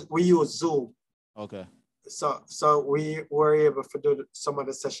 So we use Zoom. Okay. So we were able to do some of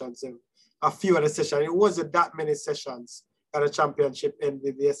the sessions, a few of the sessions. It wasn't that many sessions at the championship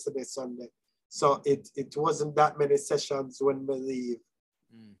ended yesterday, Sunday. So it wasn't that many sessions when we leave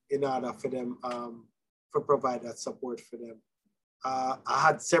in order for them to provide that support for them. I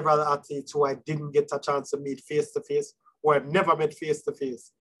had several athletes who I didn't get a chance to meet face-to-face, or I've never met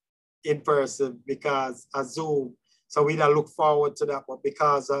face-to-face in person because of Zoom. So we look forward to that, but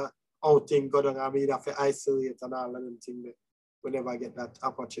because how things go down, I mean, have to isolate and all of them things, we never get that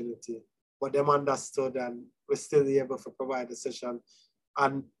opportunity. But them understood, and we're still able to provide the session.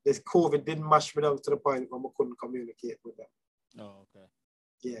 And this COVID didn't mash me down to the point where we couldn't communicate with them. Oh, okay.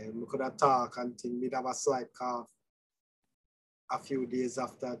 Yeah, we could have talked and things. We'd have a slight cough a few days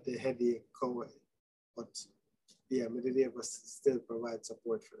after the headache go away. But yeah, we did able to still provide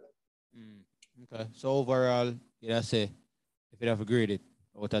support for them. Okay. So overall, you'd say, if you have to grade it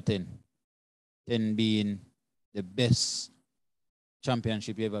out of 10, 10 being the best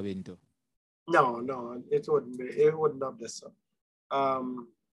championship you ever been to? No, it wouldn't be. It wouldn't have this.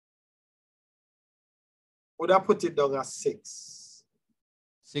 Would I put it down as 6?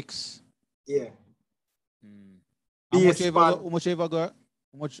 6? Yeah. How much you ever got?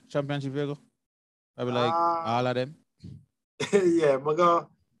 How much championship you ever got? Probably like all of them? Yeah,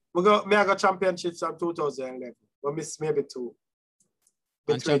 I got championships in 2011. But miss maybe 2.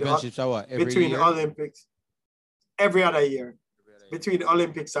 And championships are what? Between year? Olympics. Every other year. Between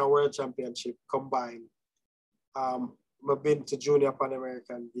Olympics and World Championship combined. I've been to Junior Pan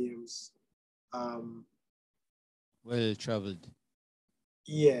American Games. Well traveled.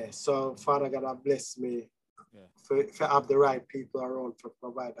 Yeah, so Father God have blessed me for have the right people around to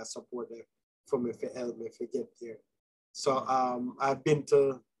provide that support for me, to help me to get there. So I've been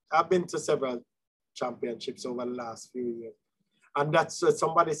to several championships over the last few years. And that's what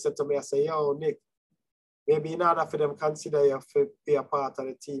somebody said to me. I say, yo, Nick, maybe in order for them consider you to be a part of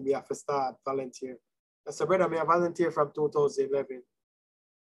the team, you have to start volunteer. I said, brother, I volunteer from 2011.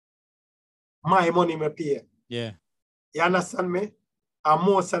 My money me pay. Yeah. You understand me? And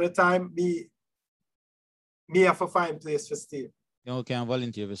most of the time, me have to find place to stay. You can't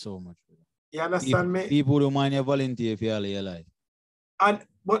volunteer for so much. You understand me? People don't mind you volunteer if you're alive.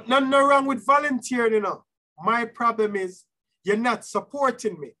 But nothing wrong with volunteering, you know. My problem is you're not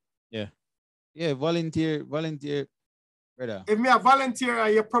supporting me. Yeah. Yeah, volunteer, brother. If me a volunteer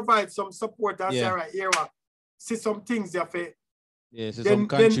and you provide some support and say, all right, here, see some things you have to, so some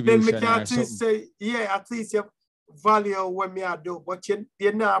contribution. Then me can at least say, yeah, at least you value what me I do, but you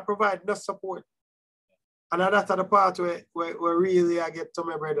not provide no support. And that's the part where really I get to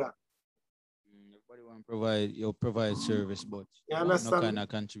my brother. Everybody want to provide service, but you understand? No kind of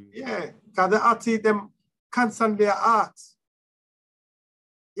contribution. Yeah, because the athlete them constantly ask,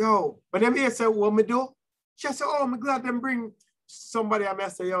 yo, but them here say, what me do? She say, oh, I'm glad them bring somebody. I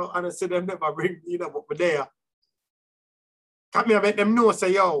say, yo, and I say them never bring, but me there. Can me make them know,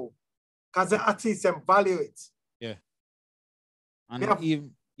 say, yo, because the athletes them value it. Yeah.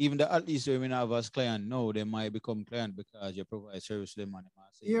 And even the athletes who we have as client, no, they might become client because you provide service to them and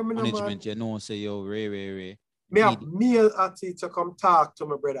say, management, say, yo, Ray. Me have male athletes to come talk to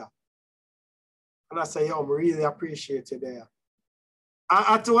my brother. And I say, yo, I really appreciate you there.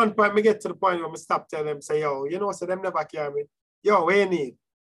 At one point, I get to the point where I stop telling them, say, yo, so them never care me. Yo, what you need?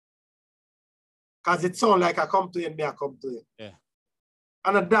 Because it sounds like I come to you and me I come to you. Yeah.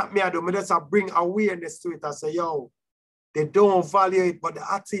 And that me I do, I just bring awareness to it. I say, yo, they don't value it, but the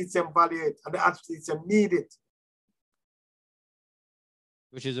athletes them value it, and the athletes them need it.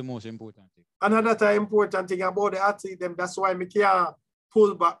 Which is the most important thing. Another important thing about the athlete them, that's why I can't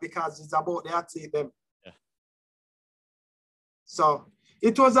pull back, because it's about the athlete them. Yeah. So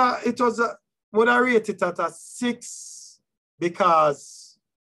it was a would I rate it at a 6 because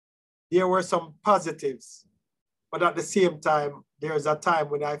there were some positives, but at the same time, there was a time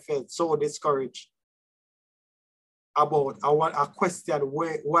when I felt so discouraged about I question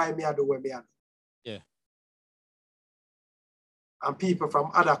why me I do what me I do. Yeah. And people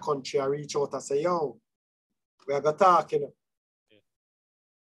from other countries reach out and say, yo, we are going to talk, Yeah.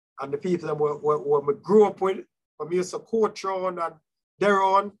 And the people that we grew up with, when we used to coach on and their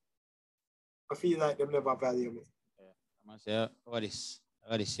own, I feel like they never value me. Yeah. I'm going to say,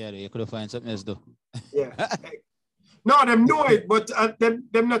 what is here? You could have found something else, though. Yeah. No, them know it, but them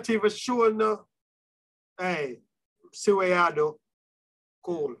not even sure, no. Hey, see what you do.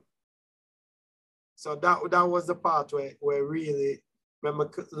 Cool. So that was the part where really, when I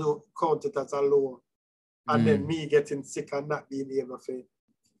count it as a low, and then me getting sick and not being able to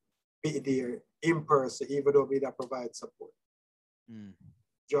be there in person, even though me that provide support.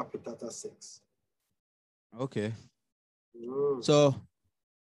 Drop it at a 6. Okay. So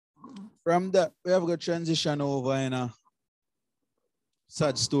from that, we have a transition over in a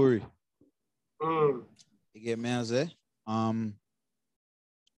sad story. You get me, I say?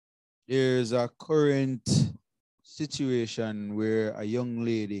 There's a current situation where a young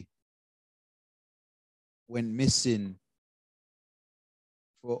lady went missing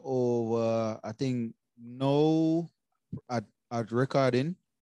for over, I think, no, at recording.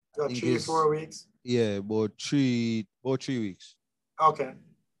 3 4 weeks? Yeah, about 3 weeks. Okay.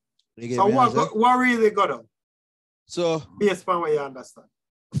 So what really got on? So, based on what you understand.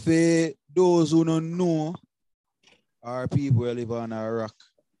 For those who don't know, our people who live on a rock.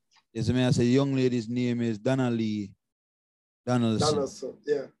 Yes, I mean, I say young lady's name is Donnelly Donaldson.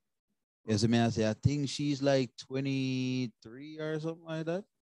 Yeah. Yes, I mean, I say I think she's like 23 or something like that.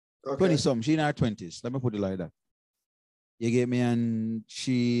 Okay. 20 something. She's in her 20s. Let me put it like that. You get me? And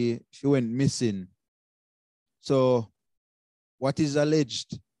she went missing. So what is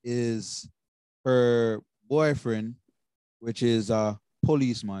alleged is her boyfriend, which is a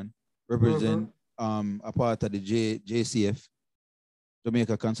policeman, represent a part of the JCF,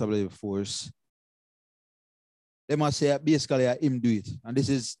 Jamaica Constabulary Force. They must say basically him do it. And this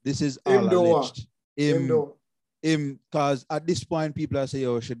is all alleged. Him, because at this point people are saying,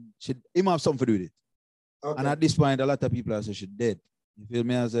 oh, should him have something to do with it. Okay. And at this point, a lot of people are saying she's dead. You feel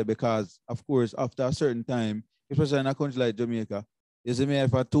me? I say, because of course, after a certain time, especially in a country like Jamaica, you see me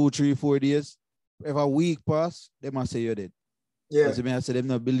for 2, 3, 4 days, if a week pass, they must say you're dead. Yeah. Because I say them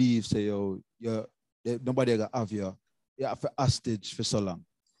not believe, say nobody gonna have you for hostage for so long.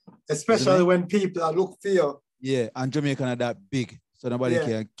 Especially when people are look for you. Yeah, and Jamaica are that big, so nobody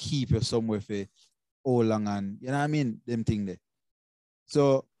can keep you somewhere for all long, and you know what I mean? Them thing there.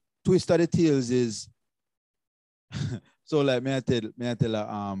 So twist of the tales is so like may I tell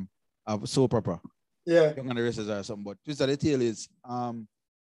a soap opera. Yeah. Young and the rest or something, but twist of the tale is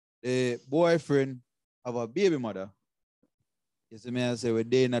the boyfriend have a baby mother. You see me I say we're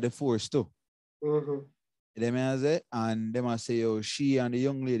there in the force too. Mm-hmm. Them I say, and them I say, oh, she and the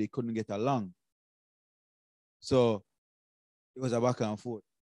young lady couldn't get along. So it was a back and forth.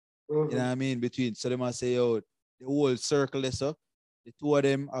 Mm-hmm. You know what I mean? Between so them I say, oh, the whole circle is up. The two of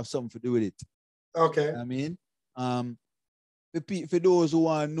them have something to do with it. Okay. You know what I mean? For those who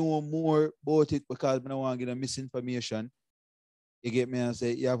want to know more about it, because I don't want to get a misinformation, you get me and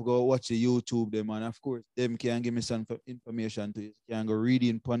say you have to go watch the YouTube them, and of course them can give me some information to you. You can go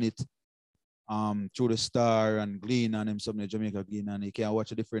reading upon it through the Star and Glean and them something Jamaica Glean, and you can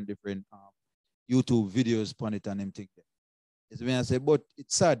watch a different YouTube videos upon it and them thing. It's me I say, but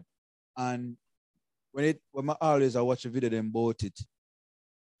it's sad. And when I always I watch a video them about it,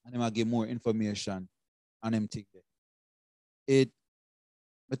 and then I get more information and them thing there.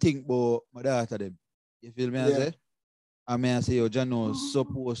 I think about my daughter them. You feel me I say? I say, yo, Jano,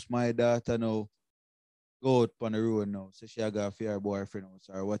 suppose my daughter now go out on the road now, so she got a fair boyfriend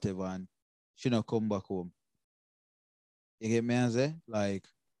or whatever, and she not come back home. You get me I say? Like,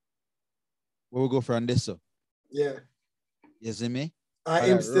 where we go from this so? Yeah. You see me? I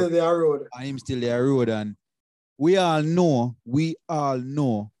am still there road. I am still there road, and we all know,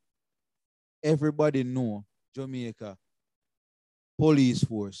 everybody know Jamaica police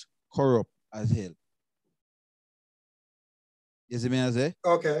force corrupt as hell. You see me I say?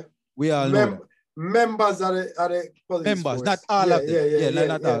 Okay. We all know that. Members are the police Members, force. not all of them.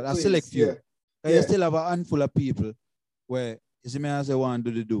 Not all. I please, select few. Yeah. You still have a handful of people where you see me as I want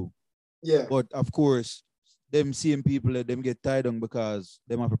to do. Yeah. But of course, them same people them get tied on because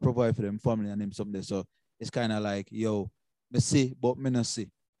them have to provide for them family and them something. So it's kind of like, yo, me see, but me not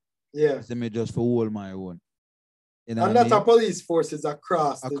see. Yeah. It's me just for all my own. You know and that a police force is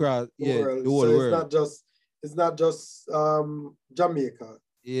across the world. The whole so world. It's not just Jamaica.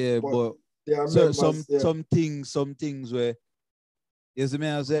 Yeah, but there are so members, some things where you see me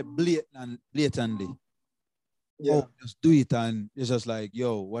as I blatantly. Yeah. Oh, just do it, and it's just like,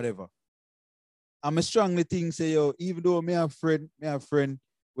 yo, whatever. I'm a strongly think say, yo, even though me have friend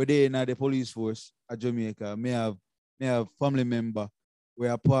where they in the police force at Jamaica, me have family member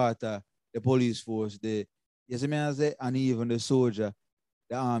where a part of the police force there. You see me as say, and even the soldier,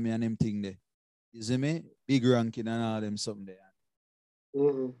 the army and them thing there. You see me? Big ranking and all them something there.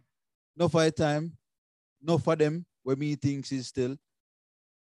 Mm-hmm. No fight time, no for them, where me thinks is still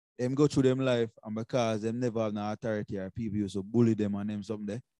them go through them life, and because them never have no authority or people used to bully them and them something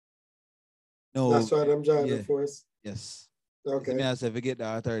there. No, that's why them join the force. Yes. Okay. Me as if you get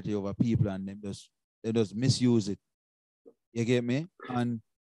the authority over people and they just misuse it. You get me? And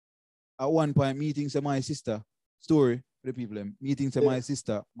at one point, meeting to my sister, story for the people, meeting to my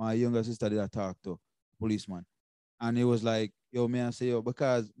sister, my younger sister did I talk to policeman. And it was like, yo, me I say, yo,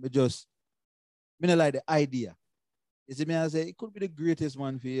 because me not like the idea. You see me I say, it could be the greatest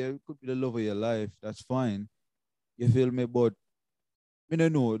man for you, it could be the love of your life, that's fine. You feel me? But I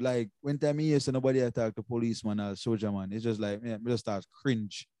don't know, like when time I hear somebody attack the policeman or soldier man, it's just like, man, me just start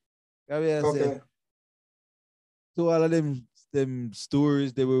cringe. Okay. So all of them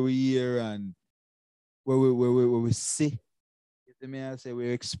stories that we hear and where we see, you see me I say we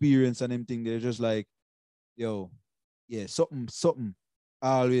experience and them thing, they're just like, yo, yeah, something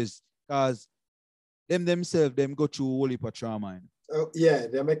always, cause them themselves go through a whole heap of trauma. Yeah,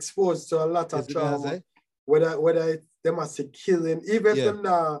 them exposed to a lot of trauma. Whether they must say killing, even if them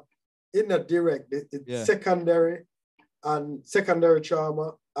not in the direct, it's secondary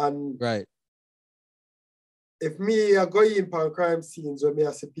trauma. And right. If me I go in for crime scenes where me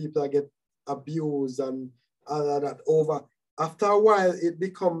I see people get abused and all of that over, after a while it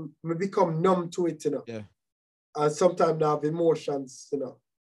become numb to it, you know. Yeah. And sometimes I have emotions, you know.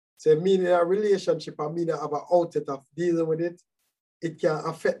 So me in a relationship, I mean I have an outlet of dealing with it. It can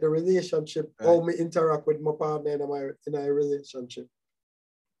affect the relationship, how me interact with my partner in a relationship.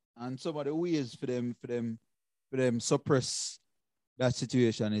 And some of the ways for them suppress that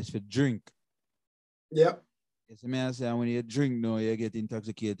situation is for drink. Yeah. Yes, I say when you drink now, you get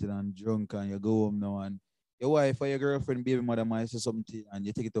intoxicated and drunk and you go home now and your wife or your girlfriend, baby mother might say something and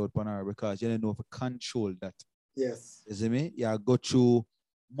you take it out on her because you don't know if you control that. Yes. You see me? You go through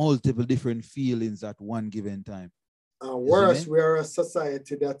multiple different feelings at one given time. And worse, we are a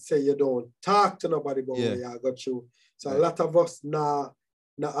society that say you don't talk to nobody about what you got you. So a lot of us now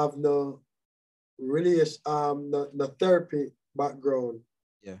have no no therapy background.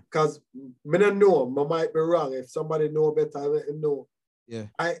 Yeah. Because me don't know, I might be wrong. If somebody know better, I let them know. Yeah.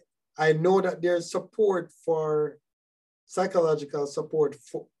 I know that there's support for psychological support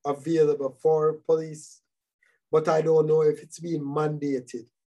available for police, but I don't know if it's being mandated.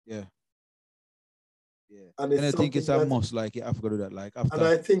 Yeah. Yeah. And I think it's a must, like you have to do that. Like after. And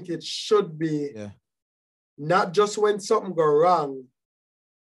I think it should be not just when something go wrong,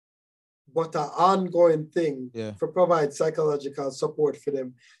 but an ongoing thing for provide psychological support for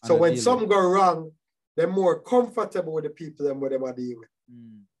them. So when something go wrong, they're more comfortable with the people than what they are dealing with.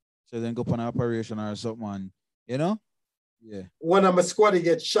 So then go on an operation or something, you know? Yeah. When I'm a squaddy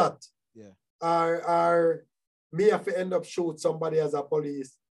get shot, yeah. Or me have to end up shoot somebody as a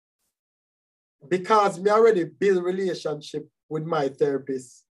police. Because me already build relationship with my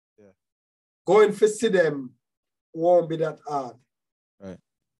therapist. Yeah. Going to see them won't be that hard. Right.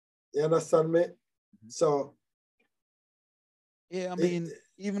 You understand me? Mm-hmm. So yeah, I mean,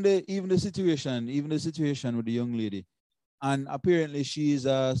 even the situation with the young lady, and apparently she is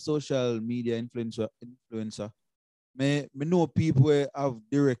a social media influencer. Me know people who have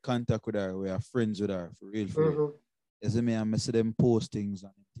direct contact with her, we are friends with her for real. Mm-hmm. As I mean, I see them post things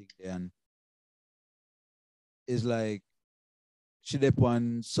and it's like she dep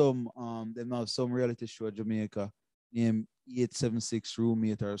on some them have some reality show in Jamaica named 876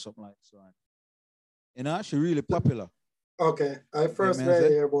 Roommate or something like so. You know, she really popular. Okay, I first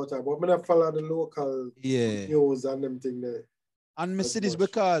hear about her, but I'm not follow the local news and them thing there. And I see this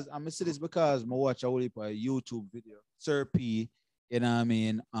because I watch a whole heap of YouTube video, Sir P, you know what I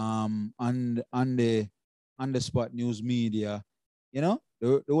mean, on the spot news media, you know,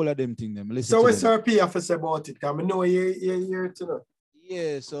 the whole of them thing them. So what Sir P have to say about it? Because I know you hear it too.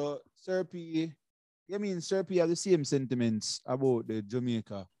 Yeah, so Sir P, I mean Sir P have the same sentiments about the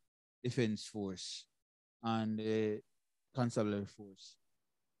Jamaica Defense Force and the Constabulary Force.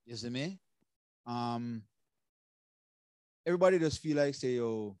 You see me? Everybody just feel like say,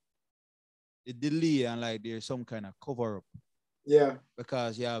 the delay and like there's some kind of cover up. Yeah.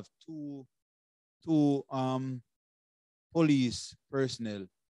 Because you have two police personnel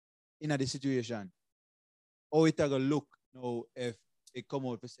in the situation. Or it gonna look now if they come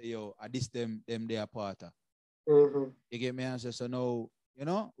out to say, at this them they are part of. Mm-hmm. You get me answer? So now, you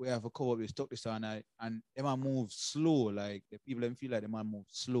know, we have to cover up, we stuck this on and they might move slow, like the people them feel like they might move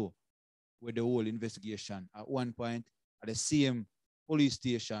slow with the whole investigation. At one point, at the same police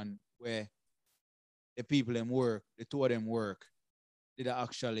station where the people them work, the two of them work, did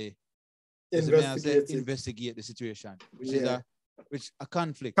actually investigate the situation, which is a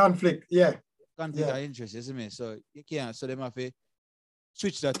conflict. Conflict of interest, isn't it? So you can't. So they have to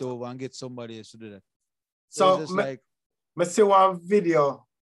switch that over and get somebody else to do that. So it's just I see one video,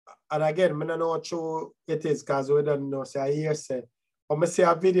 and again, I don't know how true it is because we don't know. So I hear say, but I see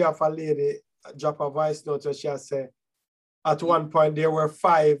a video of a lady drop a voice note where she say, at one point there were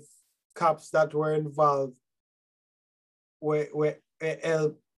 5 cops that were involved where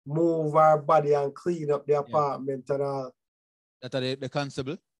help move our body and clean up the apartment and all. That are the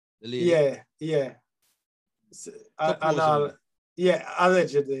constable, the lady? Yeah. And all,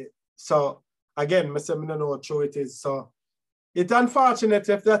 allegedly. So again, I don't know how true it is. So it's unfortunate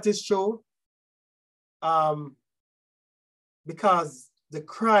if that is true. Because the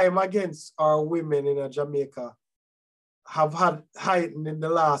crime against our women in Jamaica have had heightened in the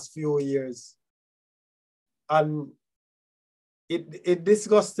last few years. And it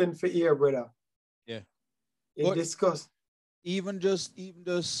disgusting for ear, brother. Yeah. It disgust. Even just the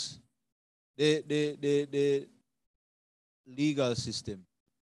legal system.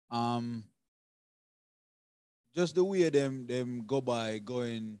 Just the way them go by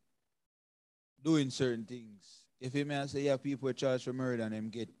doing certain things. If you may say people charged for murder and them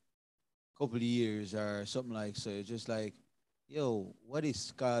get a couple of years or something like so, it's just like, yo, what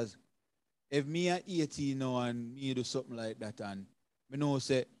is cause if me at 18 now and me do something like that and me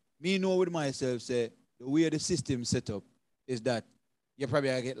know with myself say the way the system set up is that you probably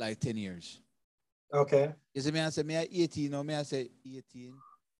gonna get like 10 years. Okay. You see me I say me at 18 now, me I say 18,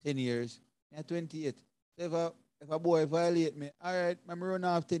 10 years, me at 28. So if a boy violate me, all right, I'm run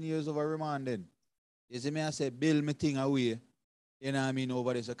off 10 years over remand then. You see me I say build me thing away. You know what I mean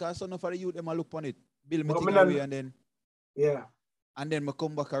over there. So cause some of the youth them a look on it. Build me thing away and then and then I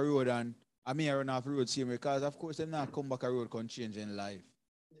come back a road and I may run off the road same way because of course them not come back a road can change in life.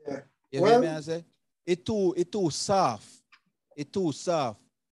 Yeah. You feel me I say? It too soft. It too soft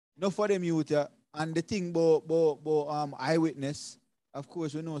no for them youth, yeah. And the thing about eyewitness, of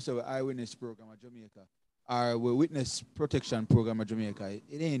course, we know so eyewitness program at Jamaica, or we witness protection program at Jamaica.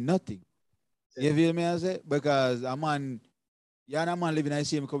 It ain't nothing. Yeah. You feel me? I say because a man, a man living in the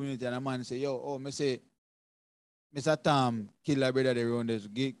same community, and a man say, yo, oh, me say, Mr. Tom kill a brother around this,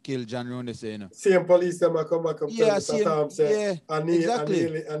 kill John around this, you know. Same police them come back and yeah, tell Mr. Tom say, yeah,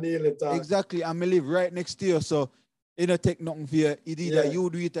 exactly. Exactly, and me live right next to you, so it don't take nothing for you. Either you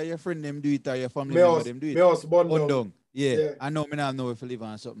do it or your friend them do it or your family member them do it. Me house burn down. Yeah. I know me not know if you live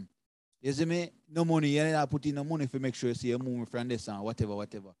on something. You see me? No money, you not put in no money to make sure you see you move from this and whatever.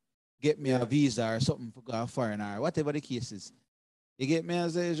 Get me a visa or something for go foreign or whatever the case is. You get me? I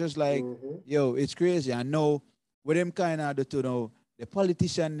say it's just like, yo, it's crazy. I know what them kind of do to know the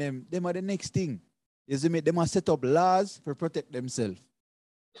politician them are the next thing. You see me? They must set up laws for protect themselves.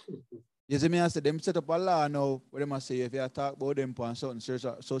 You see me? I said them set up a law now where they must say if you talk about them on certain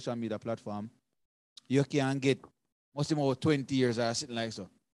social media platform, you can get must more 20 years or something like so.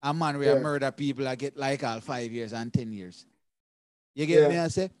 A man where murder people I get like all 5 years and 10 years. You get me? I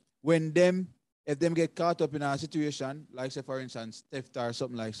say when if them get caught up in a situation, like say for instance, theft or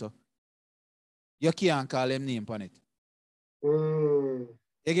something like so, you can't call them name on it. You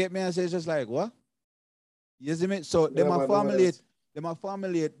get me? I say it's just like what? You see me? So them are formulate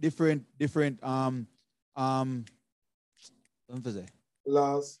different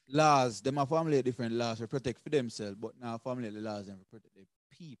laws. Them are formulate different laws to protect for themselves, but now formulate the laws and protect the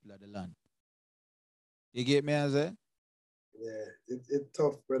people of the land. You get me? I say? Yeah, it's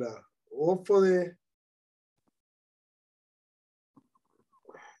tough, brother. Hopefully,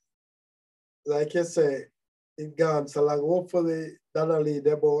 like you say, it gone so long. Hopefully, that'll lead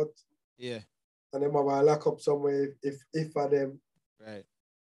them out. Yeah. And them have a lock up somewhere if for them. Right.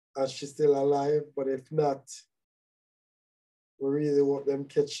 And she's still alive. But if not, we really want them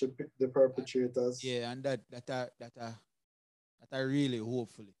catch the perpetrators. Yeah, and that are really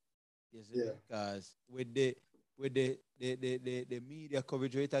hopefully. Yes, yeah. Because with the media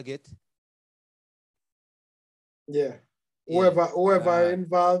coverage rate I get. Yeah. Whoever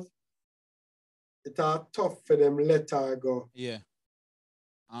involved, it's tough for them let her go. Yeah.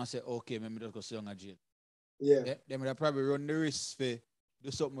 And say, okay, maybe just go sit on a jail. Yeah. They would probably run the risk for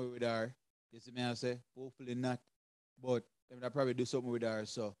do something with her. You see me I say? Hopefully not. But they would probably do something with her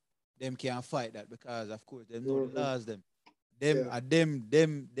so them can't fight that because of course they know the laws them.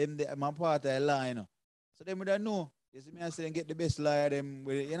 My part of the law, you know. So them would know. You see me I say get the best lawyer them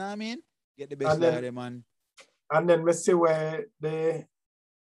with it, you know what I mean? Get the best lawyer them and then we see where the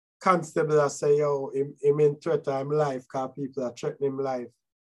constable say, yo, him in Twitter, him life, because people are threatening him life.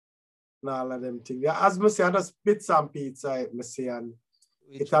 And all of them things. Yeah, as I say, I just bits and pizza, I say, and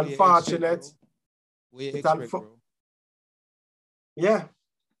it's unfortunate. Yeah,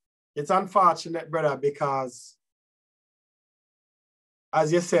 it's unfortunate, brother, because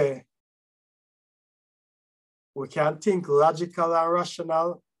as you say, we can think logical and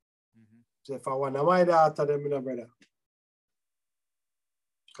rational. So if I want to my daughter, them, you know, brother,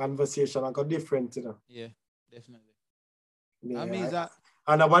 conversation I got different, you know. Yeah, definitely. Yeah, I mean,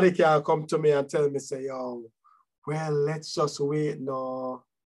 and nobody can come to me and tell me, say, yo, well, let's just wait, no.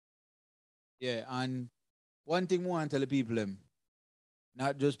 Yeah, and one thing more I tell the people,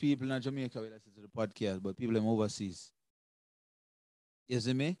 not just people in Jamaica who listen to the podcast, but people overseas. You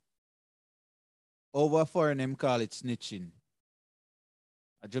see me? Over foreign, them call it snitching.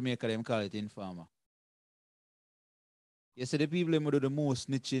 At Jamaica, them call it informer. You see the people who do the most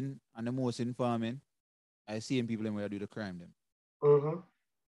snitching and the most informing, I see people who do the crime them.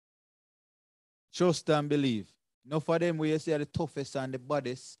 Trust and believe. No for them where you say the toughest and the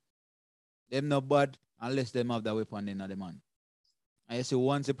baddest, them not bad unless them have that weapon in the man. And you see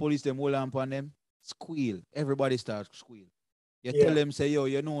once the police them hold on them, squeal. Everybody starts squeal. You tell them, say, yo,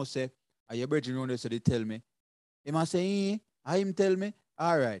 you know, say, are your brethren around there, so they tell me. He must say, him tell me,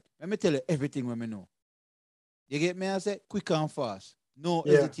 all right, let me tell you everything when I know. You get me? I say, quick and fast. No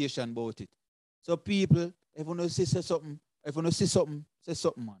hesitation about it. So people, if you see something, say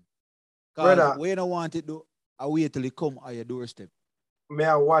something, man. Because we don't want it to wait till it come at your doorstep. May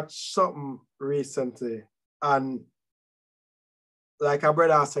I watch something recently, and like a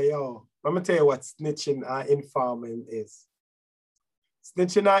brother say, yo, let me tell you what snitching and informing is.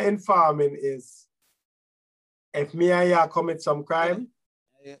 Snitching and informing is if me and you commit some crime,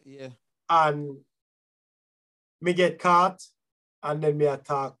 and me get caught, and then me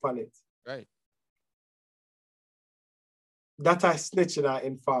attack on it. Right. That I snitching and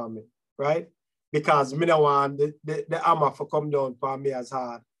informing, right? Because me don't want the hammer to come down for me as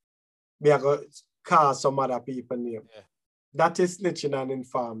hard. Me I go call some other people name. Yeah. That is snitching and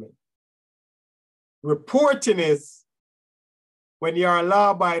informing. Reporting is when you're a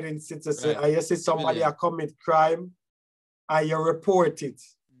law-abiding citizen and you see somebody commit crime and you report it.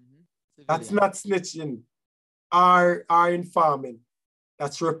 That's not snitching or informing.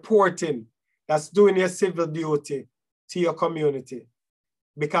 That's reporting. That's doing your civil duty to your community.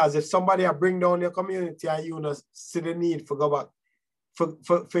 Because if somebody bring down your community and you know see the need for go back, for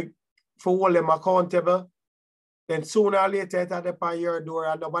hold them accountable, then sooner or later it at upon your door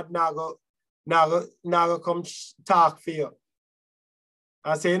and nobody now go come talk for you.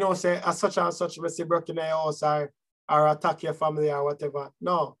 And say, you know, say as such and such may see broken in your house or attack your family or whatever.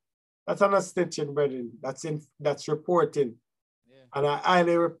 No. That's not snitching, brethren. That's reporting. Yeah. And I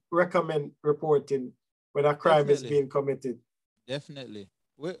highly recommend reporting when a crime is being committed. Definitely.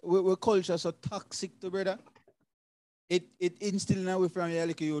 We culture so toxic to brother. It instilling away from your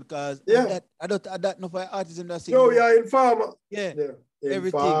little youth because I don't know for artism that's yo, yeah, informer. Yeah.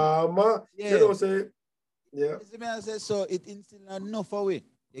 Everything. Informer. Yeah. You know, say, yeah. You see me, I say, so it instilling enough away.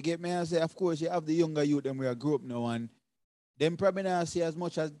 You get me? I say, of course, you have the younger youth them we are grow up now and them probably not see as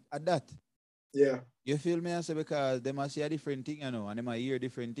much as that. Yeah. You feel me? I say because they must see a different thing, you know, and they might hear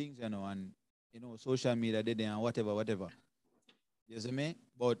different things, you know, and you know, social media they and whatever. You see me?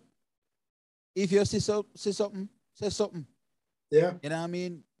 But if you see something, say something. Yeah. You know what I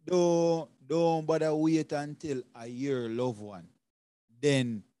mean? Don't bother wait until a year loved one.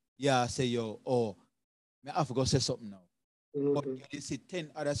 Then say yo, I have to go say something now. Mm-hmm. But you see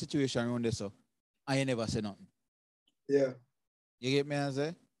 10 other situations around there, so and you never say nothing. Yeah. You get me I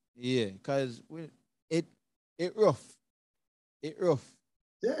say? Yeah, because it rough. It rough.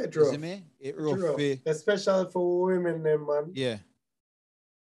 Yeah, it rough. You see me? It rough. Especially for women, them, man. Yeah.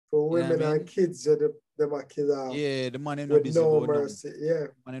 For women and kids, them are kids out. Yeah, the man ain't no busy no about mercy. Nothing. Yeah.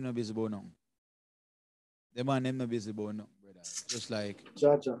 The man ain't no busy about nothing. The man ain't no busy about nothing, brother. Just like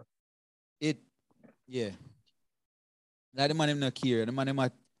Jaja. Yeah. Like the man ain't not care. The man ain't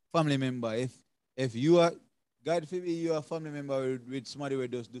a family member. If you are God forbid you are a family member with somebody who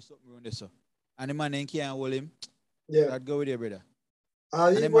does do something wrong there, so. And the man ain't can't hold him. Yeah. That go with you, brother.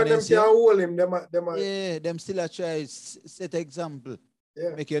 Even when them can't hold him, them yeah, them still a try set example.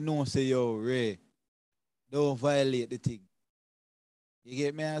 Yeah. Make you know say yo, Ray, don't violate the thing. You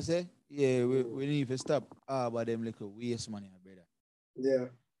get me I say? Yeah, we need to stop about them little waste money, brother. Yeah.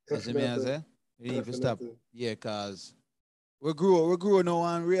 You see me I say? We need to stop. Yeah, cause we grow now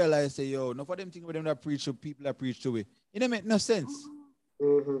and realize say yo, no for them things with them that preach to people that preach to it. It don't make no sense.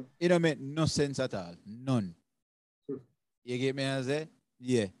 Mm-hmm. It don't make no sense at all. None. You get me I say?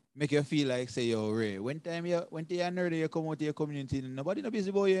 Yeah. Make you feel like say yo, Ray. When you nerd you come out to your community, nobody no busy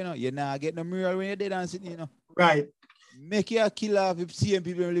about you, you know. You not get no mural when you're dead and sitting, you know. Right. Make you a kill off if seeing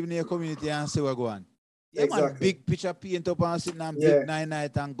people living in your community and say what go on. Yeah, exactly. Man, big picture paint up and sitting and big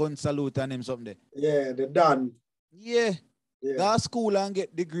night and gun salute and them something there. Yeah, they're done. Yeah. Go to school and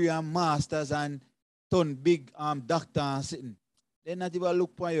get degree and masters and turn big doctor and sitting. They not even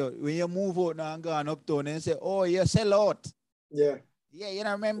look for you. When you move out now and go on uptown and say, oh, you sell out. Yeah. Yeah, you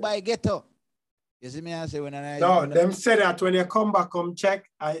don't remember I get up. You see me I say when I them say that when you come back, come check,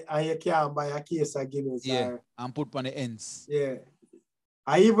 I you can't buy a case of Guinness. Yeah, and put on the ends. Yeah.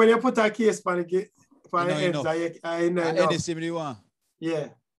 I even when you put a case on the ends, I know enough. Any similar one. Yeah.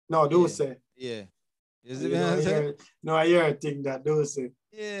 No, do say. Yeah. You see me I say? No, I hear a thing that do say.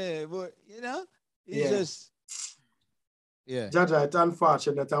 Yeah, but you know, it's just Jaja, it's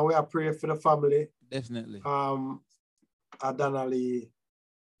unfortunate and we are praying for the family. Definitely. Donnelly,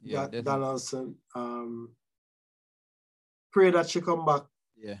 Donaldson. Pray that she come back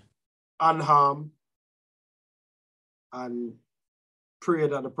unharmed and pray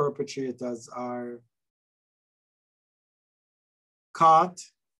that the perpetrators are caught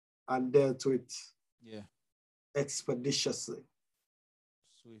and dealt with expeditiously.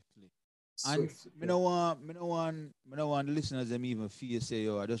 Swiftly. And me no want the listeners them even feel say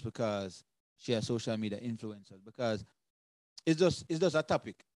just because she has social media influencers because it's just a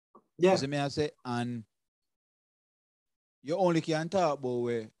topic. Yeah. You see me I say, and you only can talk about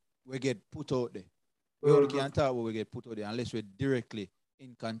where we get put out there. We only can talk about we get put out there unless we're directly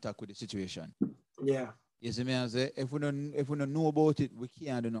in contact with the situation. Yeah. You see me I say, if we don't know about it, we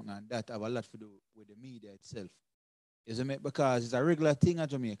can't do nothing, and that have a lot to do with the media itself. You see me? Because it's a regular thing in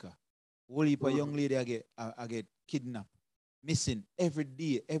Jamaica. Whole heap of young lady I get kidnapped, missing every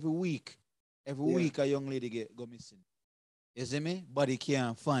day, every week. Every week a young lady go missing. You see me? Body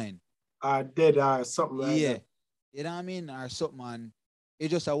can't find. Dead or something like that. You know what I mean? Or something, man.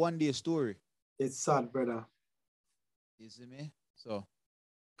 It's just a one-day story. It's sad, brother. You see me? So,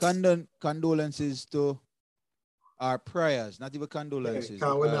 condolences to our prayers, not even condolences.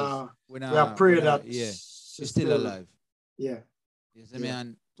 Yeah, we pray that she's still alive. Yeah. You see me?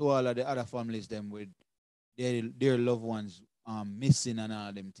 And to all of the other families them with their loved ones missing and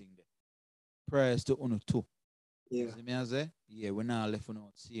all them things. Prayers to Uno too. Yeah. You see me? I say? Yeah, we're not left on the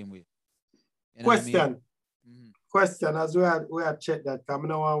same way. You know Question. what I mean? Question, as we had checked that, because I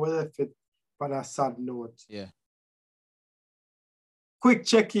don't want to left it on a sad note. Yeah. Quick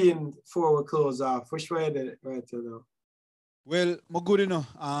check-in before we close off. Which way did it right now? Well, I'm good enough.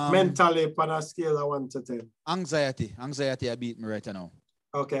 Mentally, on a scale of 1 to 10. Anxiety I beat me right now.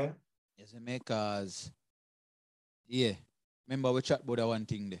 Okay. Yes, because remember we chat about that one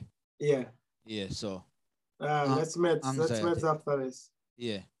thing there. Yeah. Yeah, so let's meet after this.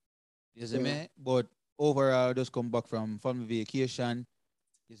 Yeah. You see me? But overall, I just come back from vacation.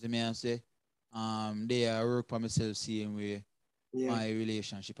 You see me and say, there I work for myself same way, my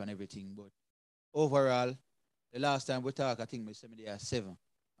relationship and everything. But overall, the last time we talked, I think we said there are 7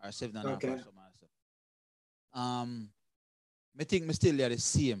 or 7.5 or something. I think me still at the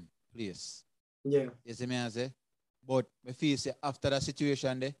same place. Yeah. You see me and say? But I feel say after that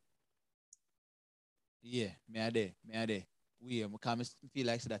situation there, me are there. Because I feel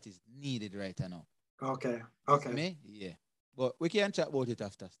like that is needed right now. Okay. Me? Yeah. But we can chat about it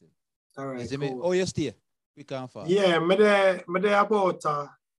after still. All right. Cool. Me? Oh, you stay. We can't fall. Yeah, me there about I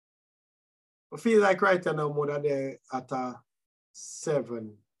feel like right now more than there at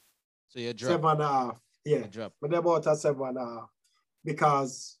 7. So you drop 7.5. Yeah. You drop. But about 7.5.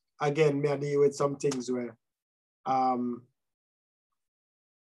 Because again, me I deal with some things where I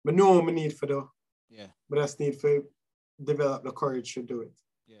know I need for do. Yeah. But I just need to develop the courage to do it.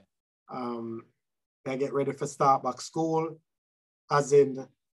 Yeah. I get ready for start back school, as in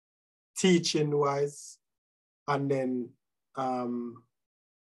teaching wise. And then I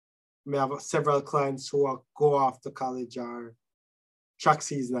have several clients who go off to college or track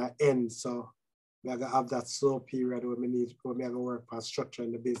season at end. So I gotta have that slow period where I gotta work on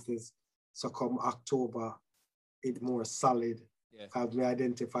structuring the business. So come October, it's more solid. Yeah. Because I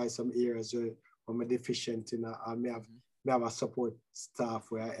identify some areas where I'm deficient in, and I have a support staff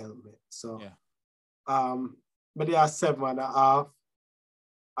where I help me. So but they are 7.5,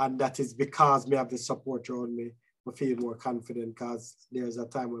 and that is because I have the support around me. I feel more confident because there's a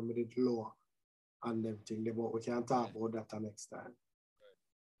time when we did lower and everything, but we can talk about that next time.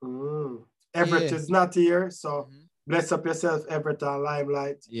 Everett is not here, so bless up yourself, Everett and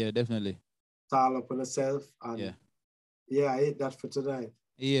Limelight. Yeah, definitely. Tall up on yourself. And I ate that for tonight.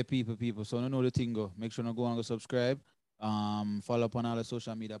 Yeah, people. So I know the thing go. Make sure to go and go subscribe. Follow up on all the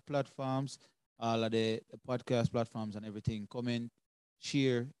social media platforms, all of the podcast platforms and everything. Comment,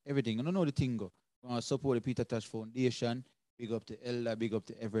 share, everything. I don't know the thing go. Support the Peter Tosh Foundation. Big up to Elder, big up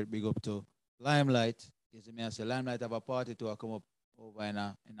to Everett, big up to Limelight. You see me, I say Limelight have a party to come up over in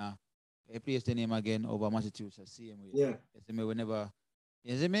a place the name again over Massachusetts. Same way. Yeah. You see me, we never.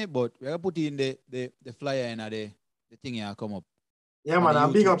 You see me, but we are put in the flyer in the thing here come up. Yeah, man,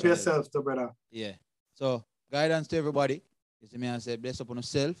 and big up yourself, too, brother. Yeah. So guidance to everybody. You see me, I say bless up on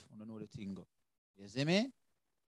yourself. I don't know the thing go. You see me?